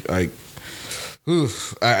secondary, like,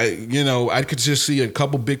 I could just see a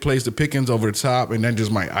couple big plays to Pickens over the top, and that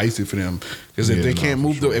just might ice it for them. Because if they can't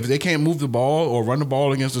move the ball or run the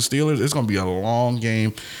ball against the Steelers, it's going to be a long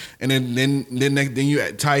game. And then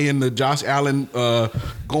you tie in the Josh Allen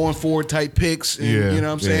going forward type picks. And, you know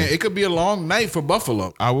what I'm saying? It could be a long night for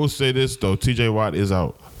Buffalo. I will say this though: T.J. Watt is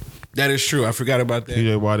out. That is true. I forgot about that.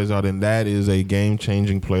 T.J. Watt is out, and that is a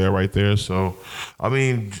game-changing player right there. So, I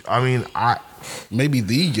maybe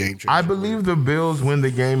the game changer. I believe the Bills win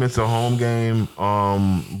the game. It's a home game,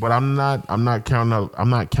 but I'm not counting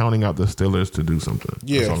out the Steelers to do something.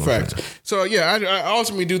 Yeah, fact. So I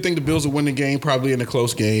ultimately do think the Bills will win the game, probably in a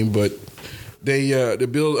close game, but the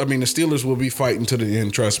Steelers will be fighting to the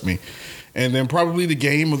end. Trust me. And then probably the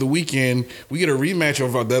game of the weekend, we get a rematch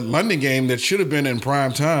of that London game that should have been in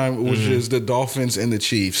prime time, which is the Dolphins and the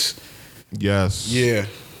Chiefs. Yes. Yeah.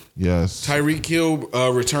 Yes. Tyreek Hill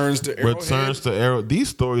returns to Arrowhead.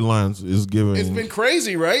 These storylines is giving. It's been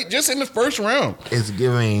crazy, right? Just in the first round. It's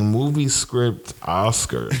giving movie script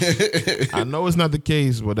Oscars. I know it's not the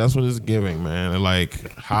case, but that's what it's giving, man. And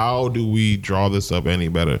like, how do we draw this up any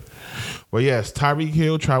better? But yes, Tyreek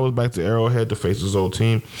Hill travels back to Arrowhead to face his old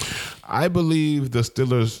team. I believe the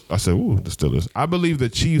Steelers. I said, "Ooh, the Steelers." I believe the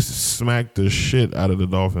Chiefs smacked the shit out of the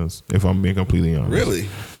Dolphins. If I'm being completely honest, really?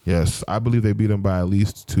 Yes, I believe they beat them by at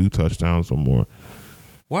least 2 touchdowns or more.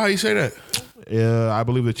 Why do you say that? Yeah, I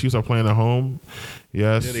believe the Chiefs are playing at home.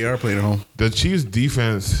 Yes, yeah, they are playing at home. The Chiefs'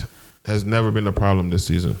 defense has never been a problem this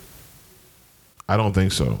season. I don't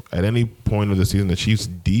think so. At any point of the season, the Chiefs'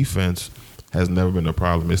 defense has never been a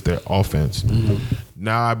problem. It's their offense. Mm-hmm.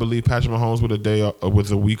 Now I believe Patrick Mahomes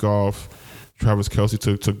with a week off. Travis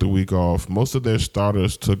Kelce took the week off. Most of their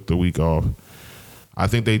starters took the week off. I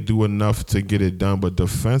think they do enough to get it done, but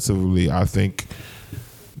defensively, I think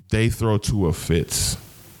they throw to a Fitz.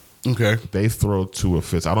 Okay. They throw to a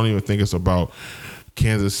Fitz. I don't even think it's about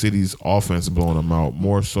Kansas City's offense blowing them out,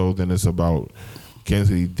 more so than it's about Kansas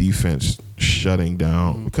City defense shutting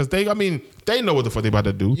down. Because they know what the fuck they about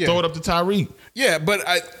to do. Yeah. Throw it up to Tyreek. Yeah, but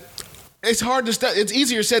it's hard to stop. It's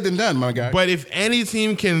easier said than done, my guy. But if any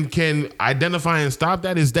team can identify and stop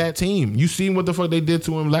that, is that team. You seen what the fuck they did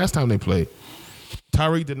to him last time they played.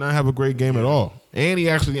 Tyreek did not have a great game at all. And he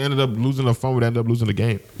actually ended up losing a fumble, ended up losing the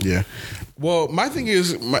game. Yeah. Well, my thing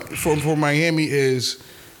is, for Miami is,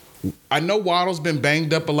 I know Waddle's been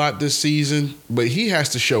banged up a lot this season, but he has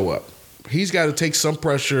to show up. He's got to take some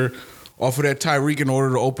pressure off of that Tyreek in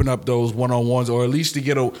order to open up those one-on-ones, or at least to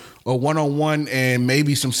get a one-on-one and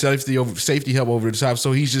maybe some safety help over the top,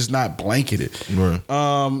 so he's just not blanketed. Right.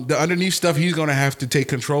 The underneath stuff he's going to have to take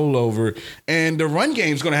control over, and the run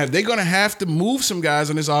game's going to have. They're going to have to move some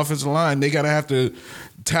guys on this offensive line. They got to have to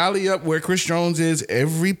tally up where Chris Jones is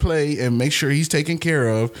every play and make sure he's taken care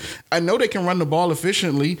of. I know they can run the ball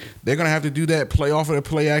efficiently. They're going to have to do that play off of the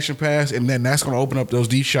play action pass, and then that's going to open up those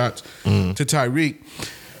deep shots to Tyreek.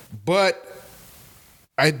 But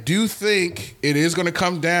I do think it is going to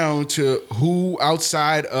come down to who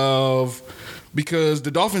outside of, because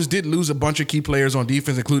the Dolphins did lose a bunch of key players on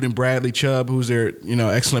defense, including Bradley Chubb, who's their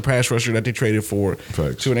excellent pass rusher that they traded for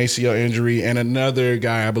to an ACL injury, and another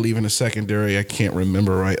guy I believe in the secondary. I can't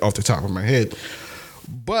remember right off the top of my head,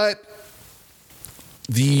 but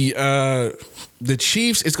the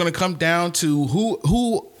Chiefs, it's going to come down to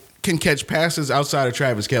who can catch passes outside of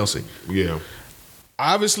Travis Kelce. Yeah.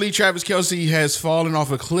 Obviously, Travis Kelce has fallen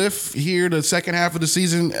off a cliff here the second half of the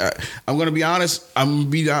season. I'm going to be honest. I'm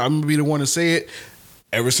gonna be the one to say it.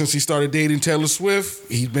 Ever since he started dating Taylor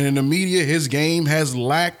Swift, he's been in the media. His game has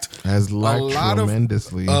lacked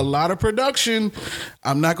tremendously. A lot of production.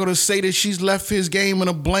 I'm not going to say that she's left his game in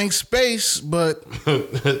a blank space, but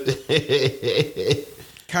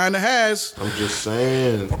kind of has. I'm just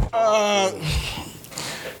saying.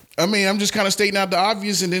 I'm just kind of stating out the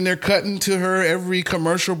obvious, and then they're cutting to her every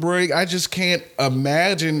commercial break. I just can't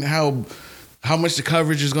imagine how much the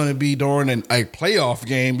coverage is going to be during a playoff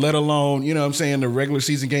game, let alone, the regular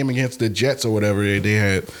season game against the Jets or whatever they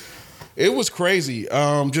had. It was crazy,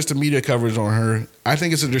 just the media coverage on her. I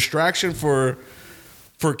think it's a distraction for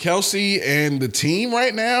Kelce and the team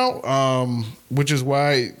right now, which is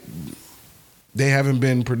why they haven't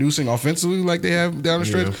been producing offensively like they have down the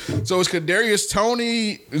stretch. Yeah. So is Kadarius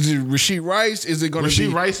Toney? Is it Rashee Rice? Is it going to be?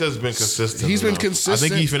 Rashee Rice has been consistent. He's been consistent.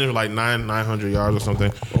 I think he finished like 900 yards or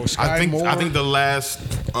something. Or Sky Moore. I think the last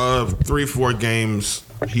 3-4 games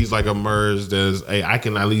he's like emerged as, hey, I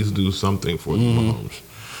can at least do something for the Mahomes.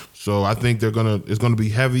 So I think it's gonna be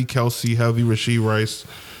heavy Kelsey, heavy Rashee Rice.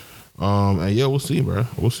 And yeah, we'll see, bro.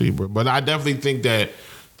 But I definitely think that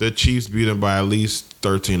the Chiefs beat them by at least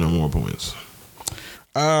 13 or more points.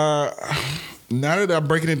 Now that I'm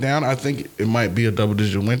breaking it down, I think it might be a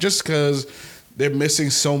double-digit win just because they're missing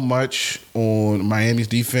so much on Miami's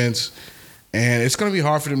defense, and it's going to be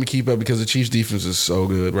hard for them to keep up because the Chiefs' defense is so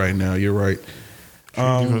good right now. You're right.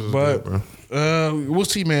 But we'll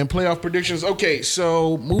see, man. Playoff predictions. Okay,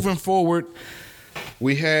 so moving forward,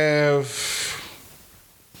 we have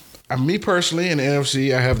me personally in the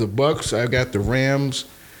NFC. I have the Bucks. I got the Rams,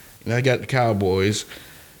 and I got the Cowboys.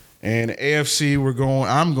 And the AFC,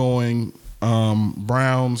 I'm going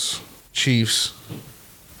Browns, Chiefs,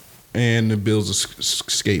 and the Bills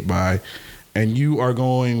skate by. And you are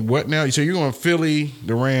going what now? So you're going Philly,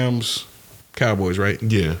 the Rams, Cowboys, right?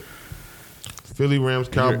 Yeah. Philly, Rams,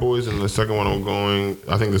 Cowboys, and the second one I'm going,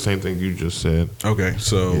 I think the same thing you just said. Okay,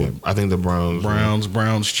 so yeah, I think the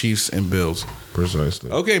Browns, Chiefs, and Bills.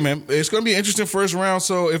 Precisely. Okay, man. It's going to be an interesting first round.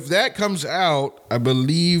 So if that comes out, I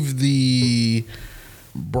believe the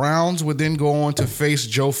Browns would then go on to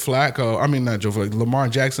face Lamar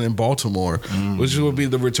Jackson in Baltimore, which would be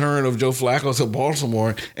the return of Joe Flacco to Baltimore.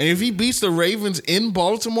 And if he beats the Ravens in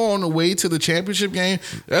Baltimore on the way to the championship game,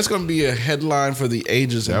 that's going to be a headline for the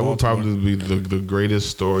ages. That will probably be the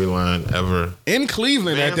greatest storyline ever. In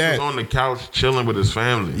Cleveland Vance at that. was on the couch chilling with his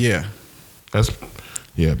family. Yeah.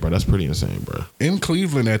 Bro, that's pretty insane, bro. In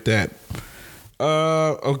Cleveland at that.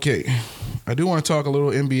 Okay. I do want to talk a little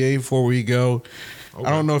NBA before we go. Okay.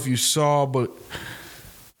 I don't know if you saw, but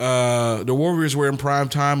the Warriors were in prime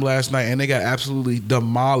time last night, and they got absolutely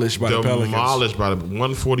demolished by the Pelicans. Demolished by the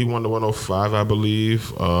 141 to 105, I believe.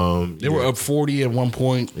 They were up 40 at one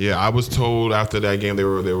point. Yeah, I was told after that game there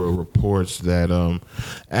were reports that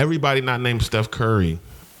everybody not named Steph Curry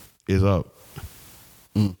is up.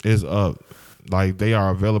 Is up. Like, they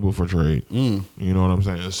are available for trade. You know what I'm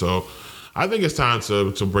saying? So I think it's time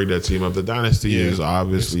to break that team up. The dynasty is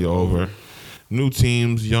obviously over. New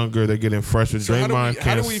teams, younger, they're getting fresher. So Draymond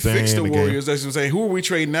how do we fix the Warriors? That's what I'm saying. Who are we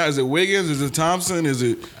trading now? Is it Wiggins? Is it Thompson?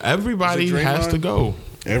 Everybody has to go.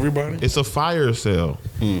 Everybody? It's a fire sale.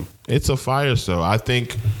 It's a fire sale. I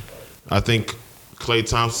think Klay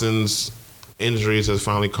Thompson's injuries has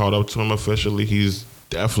finally caught up to him officially. He's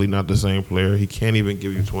definitely not the same player. He can't even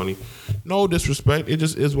give you 20. No disrespect. It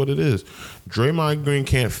just is what it is. Draymond Green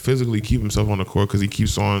can't physically keep himself on the court because he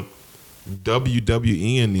keeps on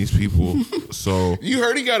WWEing these people. So you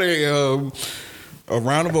heard he got a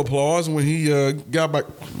round of applause when he got back.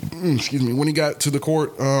 Excuse me, when he got to the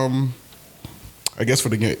court. I guess for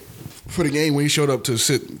the game when he showed up to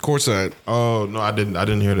sit courtside. Oh no, I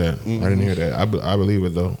didn't hear that. I didn't hear that. I believe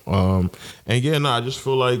it though. And yeah, no, I just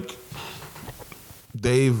feel like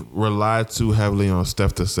they've relied too heavily on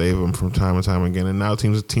Steph to save him from time and time again, and now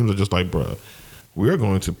teams are just like, bruh, we're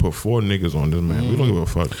going to put 4 niggas on this man. We don't give a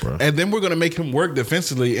fuck, bro. And then we're going to make him work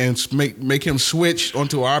defensively and make him switch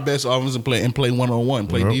onto our best offense and play one-on-one,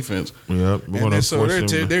 play defense. Yep. And so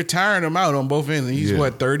they're tiring him out on both ends. And he's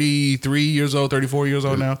 33 years old, 34 years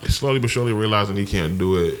old now. Slowly but surely realizing he can't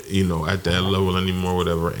do it, at that level anymore,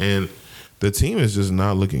 whatever. And the team is just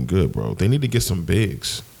not looking good, bro. They need to get some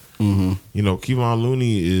bigs. Kevon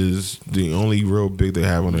Looney is the only real big they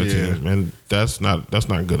have on their team, and that's not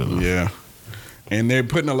good enough. Yeah. And they're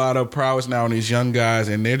putting a lot of prowess now on these young guys,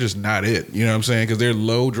 and they're just not it. You know what I'm saying? Because they're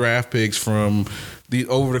low draft picks from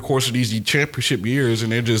over the course of these championship years,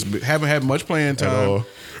 and they just haven't had much playing time.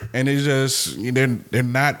 And they're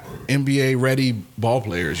not NBA ready ball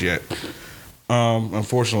players yet.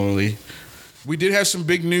 Unfortunately, we did have some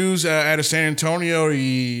big news out of San Antonio.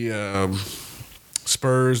 The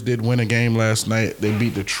Spurs did win a game last night. They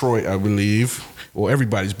beat Detroit, I believe. Well,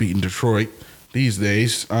 everybody's beating Detroit these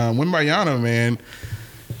days. Wembanyama, man.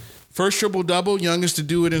 First triple-double, youngest to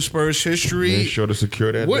do it in Spurs history. Make sure to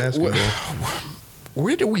secure that basketball.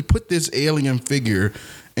 Where do we put this alien figure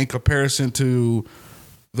in comparison to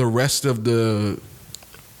the rest of the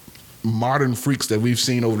modern freaks that we've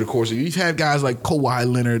seen over the course of You've had guys like Kawhi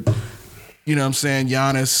Leonard, you know what I'm saying,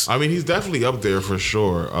 Giannis. I mean, he's definitely up there for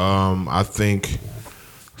sure. I think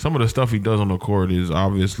some of the stuff he does on the court is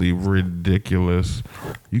obviously ridiculous.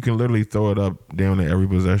 You can literally throw it up down to every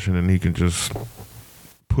possession, and he can just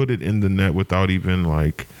put it in the net without even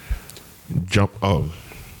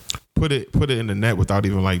put put it in the net without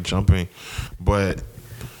even like jumping. But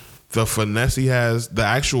the finesse he has, the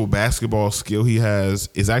actual basketball skill he has,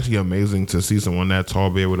 is actually amazing to see someone that tall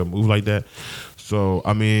be able to move like that. So,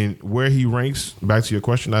 I mean, where he ranks, back to your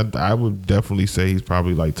question, I would definitely say he's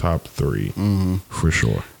probably like top 3 for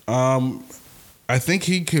sure. I think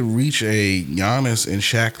he could reach a Giannis and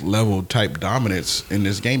Shaq level type dominance in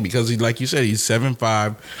this game because he, like you said, he's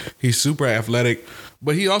 7'5", he's super athletic,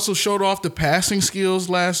 but he also showed off the passing skills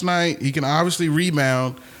last night. He can obviously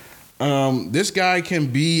rebound. This guy can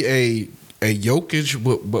be a Jokic,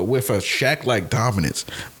 but with a Shaq-like dominance.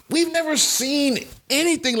 We've never seen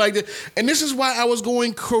anything like that. And this is why I was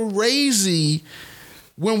going crazy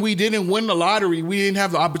when we didn't win the lottery. We didn't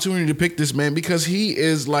have the opportunity to pick this man because he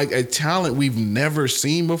is like a talent we've never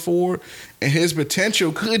seen before. And his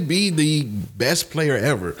potential could be the best player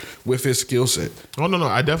ever with his skill set. Oh, no.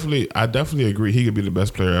 I definitely agree he could be the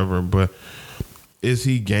best player ever. But is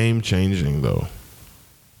he game-changing, though?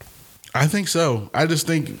 I think so. I just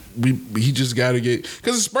think he just got to get,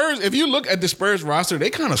 because the Spurs, if you look at the Spurs roster, they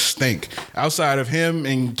kind of stink outside of him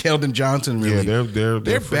and Keldon Johnson. Really, yeah,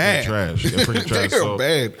 they're bad. Trash. They're freaking trash. They're so,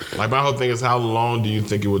 bad. Like my whole thing is, how long do you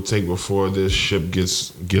think it would take before this ship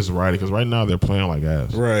gets righted? Because right now they're playing like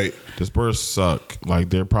ass. Right. The Spurs suck. Like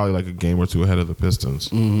they're probably like a game or two ahead of the Pistons.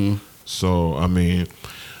 Mm-hmm. So I mean,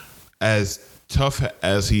 as tough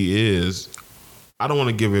as he is, I don't want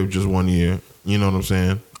to give him just 1 year. You know what I'm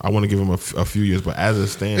saying? I want to give him a few years, but as it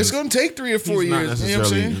stands, it's going to take 3 or 4 years. You know what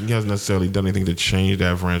I'm saying? He hasn't necessarily done anything to change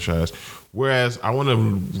that franchise. Whereas I want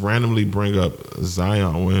to randomly bring up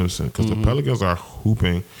Zion Williamson because the Pelicans are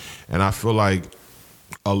hooping, and I feel like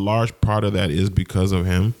a large part of that is because of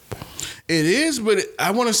him. It is, but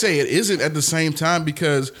I want to say it isn't at the same time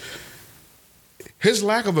because his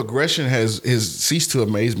lack of aggression has ceased to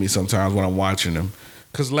amaze me sometimes when I'm watching him.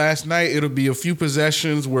 Because last night, it'll be a few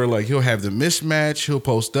possessions where, like, he'll have the mismatch, he'll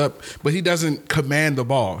post up, but he doesn't command the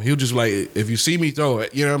ball. He'll just, like, if you see me, throw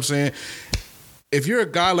it. You know what I'm saying? If you're a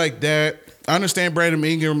guy like that, I understand Brandon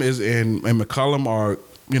Ingram and McCollum are,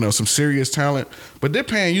 you know, some serious talent, but they're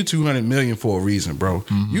paying you $200 million for a reason, bro.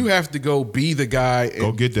 Mm-hmm. You have to go be the guy.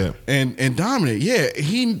 Go get that. And dominate. Yeah,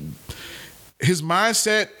 his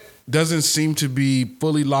mindset doesn't seem to be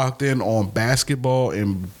fully locked in on basketball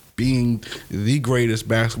and being the greatest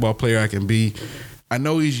basketball player I can be. I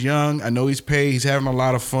know he's young. I know he's paid. He's having a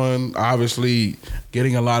lot of fun. Obviously,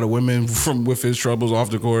 getting a lot of women with his troubles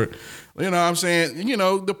off the court. You know what I'm saying? You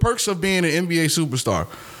know, the perks of being an NBA superstar.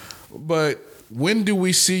 But when do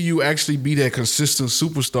we see you actually be that consistent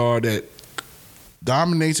superstar that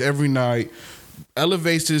dominates every night,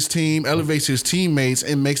 elevates his team, elevates his teammates,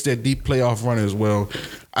 and makes that deep playoff run as well?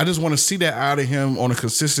 I just want to see that out of him on a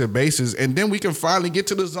consistent basis, and then we can finally get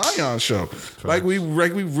to the Zion show, like we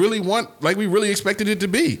really expected it to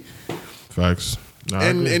be. Facts. No,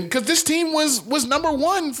 and because this team was number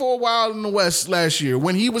 1 for a while in the West last year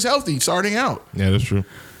when he was healthy starting out. Yeah, that's true.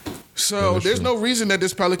 So there's no reason that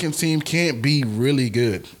this Pelicans team can't be really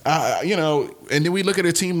good. You know, and then we look at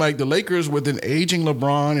a team like the Lakers with an aging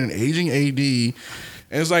LeBron and aging AD.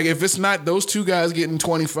 And it's like, if it's not those two guys getting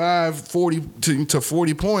 25, 40 to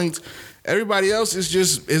 40 points, everybody else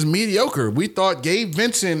is mediocre. We thought Gabe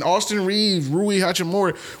Vincent, Austin Reeves, Rui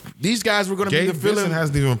Hachimura, these guys were going to be the Gabe Vincent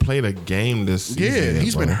hasn't even played a game this season. Yeah,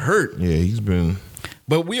 he's been hurt. Yeah, he's been.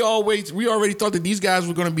 But we already thought that these guys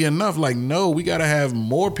were going to be enough. Like, no, we got to have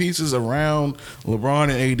more pieces around LeBron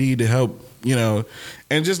and AD to help, you know.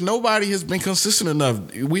 And just nobody has been consistent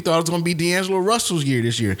enough. We thought it was going to be D'Angelo Russell's year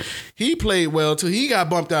this year. He played well till he got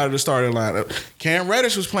bumped out of the starting lineup. Cam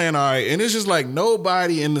Reddish was playing all right. And it's just like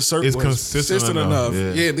nobody in the circle is consistent enough.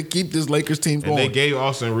 Yeah, to keep this Lakers team going. And they gave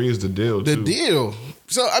Austin Reeves the deal, too.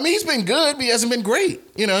 So, I mean, he's been good, but he hasn't been great.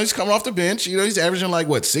 You know, he's coming off the bench. You know, he's averaging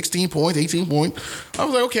like, 16 points, 18 points. I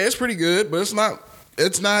was like, okay, it's pretty good, but it's not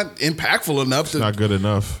impactful enough. It's not good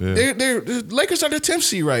enough. Yeah. The Lakers are the 10th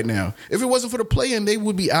seed right now. If it wasn't for the play-in, they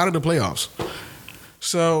would be out of the playoffs.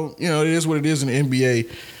 So, you know, it is what it is in the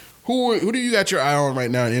NBA. Who do you got your eye on right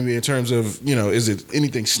now in the NBA in terms of, you know, is it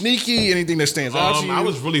anything sneaky, anything that stands out to you? I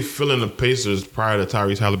was really feeling the Pacers prior to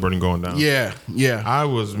Tyrese Halliburton going down. Yeah. I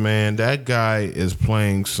was, man, that guy is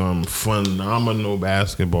playing some phenomenal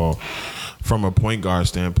basketball from a point guard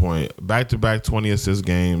standpoint. Back-to-back 20-assist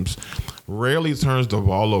games. Rarely turns the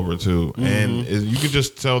ball over, too. Mm-hmm. And you can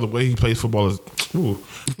just tell the way he plays football is...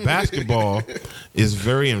 basketball is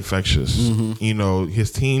very infectious. Mm-hmm. You know,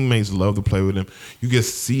 his teammates love to play with him. You can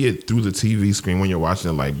see it through the TV screen when you're watching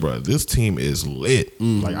it. Like, bro, this team is lit.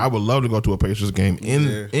 Mm-hmm. Like, I would love to go to a Pacers game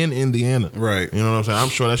in Indiana. Right. You know what I'm saying? I'm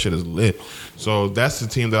sure that shit is lit. So that's the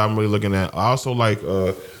team that I'm really looking at. I also like...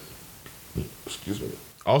 excuse me.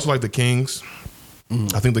 I also like the Kings.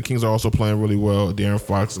 I think the Kings are also playing really well. De'Aaron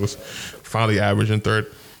Fox was finally averaging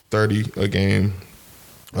 30 a game.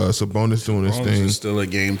 Sabonis doing his thing. Is still a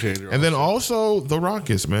game changer. And then also the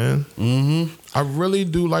Rockets, man. Mm-hmm. I really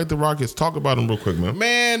do like the Rockets. Talk about them real quick, man.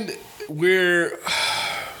 Man, we're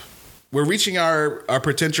reaching our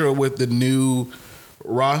potential with the new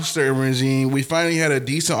roster and regime. We finally had a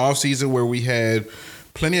decent offseason where we had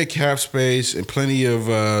plenty of cap space and plenty of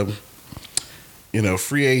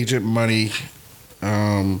free agent money.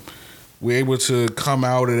 We're able to come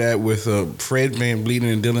out of that with Fred VanVleet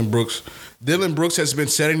and Dylan Brooks. Dylan Brooks has been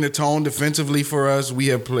setting the tone defensively for us. We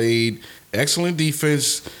have played excellent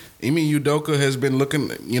defense. Ime Udoka has been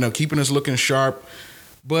keeping us looking sharp.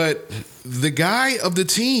 But the guy of the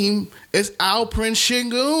team is Alperen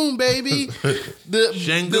Sengun, baby. The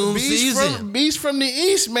Sengun beast from the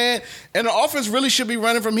East, man. And the offense really should be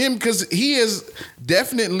running from him because he is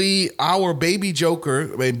definitely our baby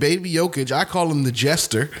Joker, baby Jokic. I call him the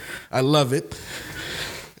Jester. I love it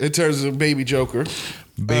in terms of baby Joker.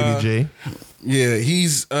 Baby J. Yeah,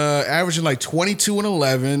 he's averaging like 22 and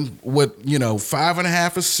 11 with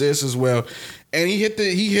 5.5 assists as well. And he hit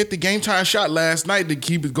the game time shot last night to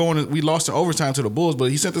keep it going. We lost in overtime to the Bulls,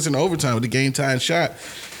 but he sent us in overtime with the game time shot.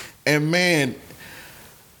 And man,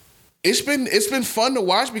 it's been fun to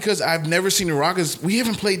watch because I've never seen the Rockets. We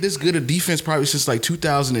haven't played this good a defense probably since like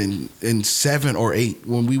 2007 or 8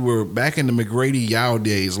 when we were back in the McGrady Yao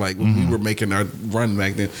days, like when we were making our run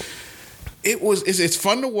back then. It's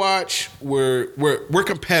fun to watch. We're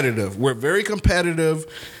competitive. We're very competitive,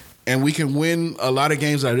 and we can win a lot of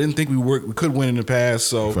games that I didn't think we could win in the past.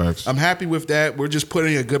 So Facts. I'm happy with that. We're just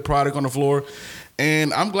putting a good product on the floor,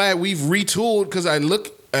 and I'm glad we've retooled because I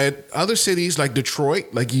look at other cities like Detroit,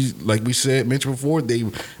 like we mentioned before,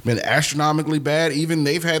 they've been astronomically bad. Even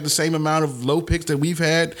they've had the same amount of low picks that we've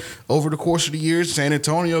had over the course of the years. San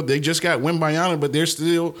Antonio, they just got Wembanyama, but they're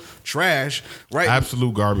still trash, right?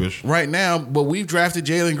 Absolute garbage right now. But we've drafted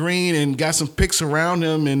Jalen Green and got some picks around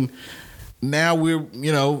him, and now we're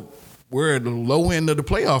at the low end of the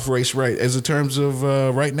playoff race, right? As in terms of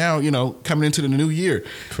right now, coming into the new year.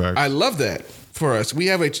 Facts. I love that. For us, we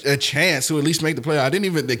have a chance to at least make the playoff. I didn't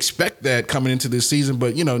even expect that coming into this season,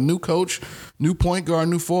 but new coach, new point guard,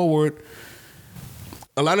 new forward.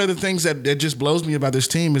 A lot of the things that just blows me about this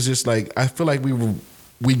team is just like I feel like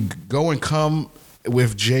we go and come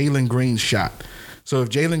with Jalen Green's shot. So if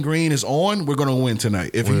Jalen Green is on, we're gonna win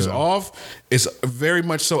tonight. If he's off, it's very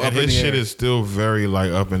much so up in the air. His shit is still very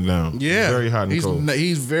up and down. Yeah, very hot and cold.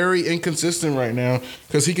 He's very inconsistent right now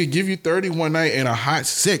because he could give you 30 one night and a hot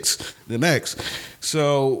 6 the next.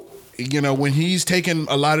 So when he's taking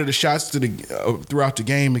a lot of the shots throughout the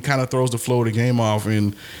game, it kind of throws the flow of the game off,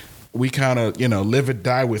 and we kind of live or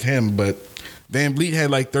die with him. But VanVleet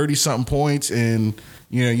had like 30 something points, and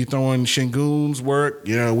you throw in Sengun's work,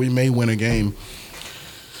 we may win a game.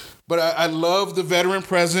 But I love the veteran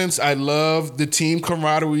presence. I love the team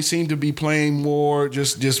camaraderie. We seem to be playing more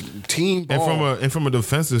just team ball. And from a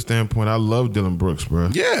defensive standpoint, I love Dylan Brooks,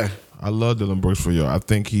 bro. Yeah. I love Dylan Brooks for y'all. I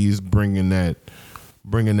think he's bringing that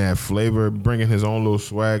flavor, bringing his own little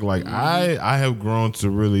swag. Like I have grown to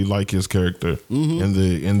really like his character in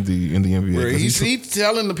the NBA. Bro, he's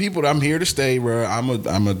telling the people that I'm here to stay, bro.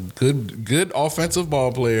 I'm a good offensive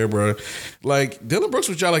ball player, bro. Like Dylan Brooks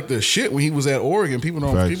was y'all like the shit when he was at Oregon.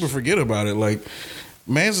 People forget about it. Like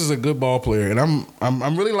Mans is a good ball player, and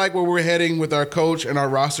I'm really like where we're heading with our coach and our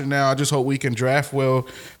roster now. I just hope we can draft well,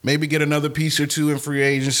 maybe get another piece or two in free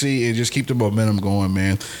agency, and just keep the momentum going,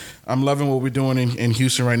 man. I'm loving what we're doing in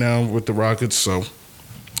Houston right now with the Rockets, so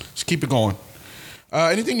just keep it going.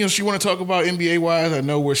 Anything else you want to talk about NBA-wise? I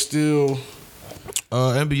know we're still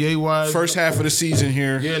NBA-wise, first half of the season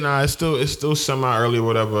here. Yeah, it's still semi-early or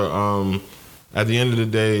whatever. At the end of the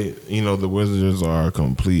day, the Wizards are a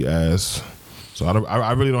complete ass. So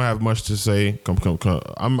I really don't have much to say.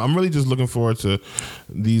 I'm really just looking forward to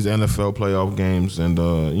these NFL playoff games, and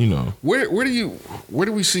Where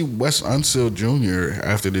do we see Wes Unseld Jr.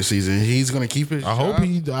 after this season? He's gonna keep his.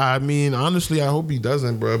 Honestly, I hope he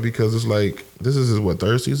doesn't, bro, because it's like this is his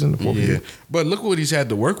third season, the fourth year. But look what he's had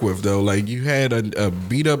to work with though. Like you had a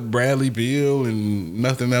beat up Bradley Beal and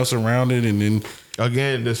nothing else around it, and then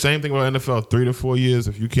again the same thing with NFL 3 to 4 years.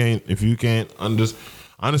 If you can't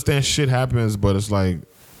understand shit happens, but it's like,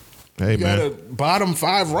 hey, man. You got a bottom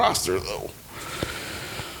 5 roster, though.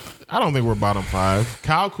 I don't think we're bottom 5.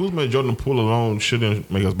 Kyle Kuzma and Jordan Poole alone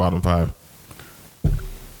shouldn't make us bottom 5.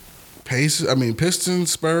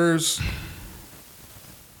 Pistons, Spurs.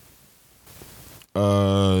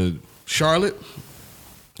 Charlotte.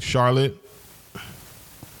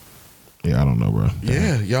 Yeah, I don't know, bro.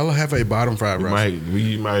 Yeah, y'all have a bottom five roster.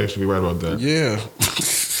 We might actually be right about that. Yeah.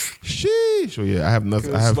 Sheesh. So yeah, I have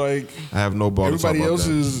nothing. I have no ball. Everybody else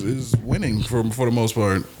is winning for the most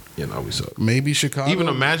part. Yeah, no, we suck. Maybe Chicago. Even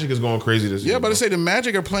the Magic is going crazy this year. Yeah, but I say the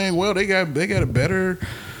Magic are playing well. They got a better.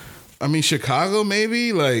 I mean, Chicago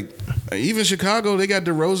maybe even Chicago. They got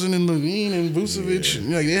DeRozan and Levine and Vucevic.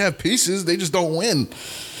 Yeah. They have pieces. They just don't win.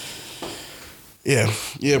 Yeah,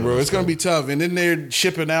 bro. It's gonna be tough. And then they're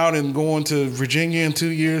shipping out and going to Virginia in 2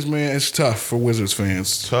 years, man. It's tough for Wizards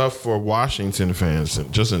fans. Tough for Washington fans,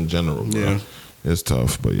 just in general, bro. Yeah. It's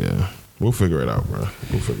tough, but yeah. We'll figure it out, bro.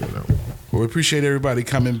 We'll figure it out. Well, we appreciate everybody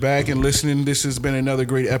coming back and listening. This has been another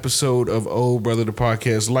great episode of Oh Brother the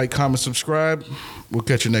Podcast. Like, comment, subscribe. We'll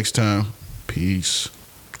catch you next time. Peace.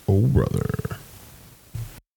 Oh, brother.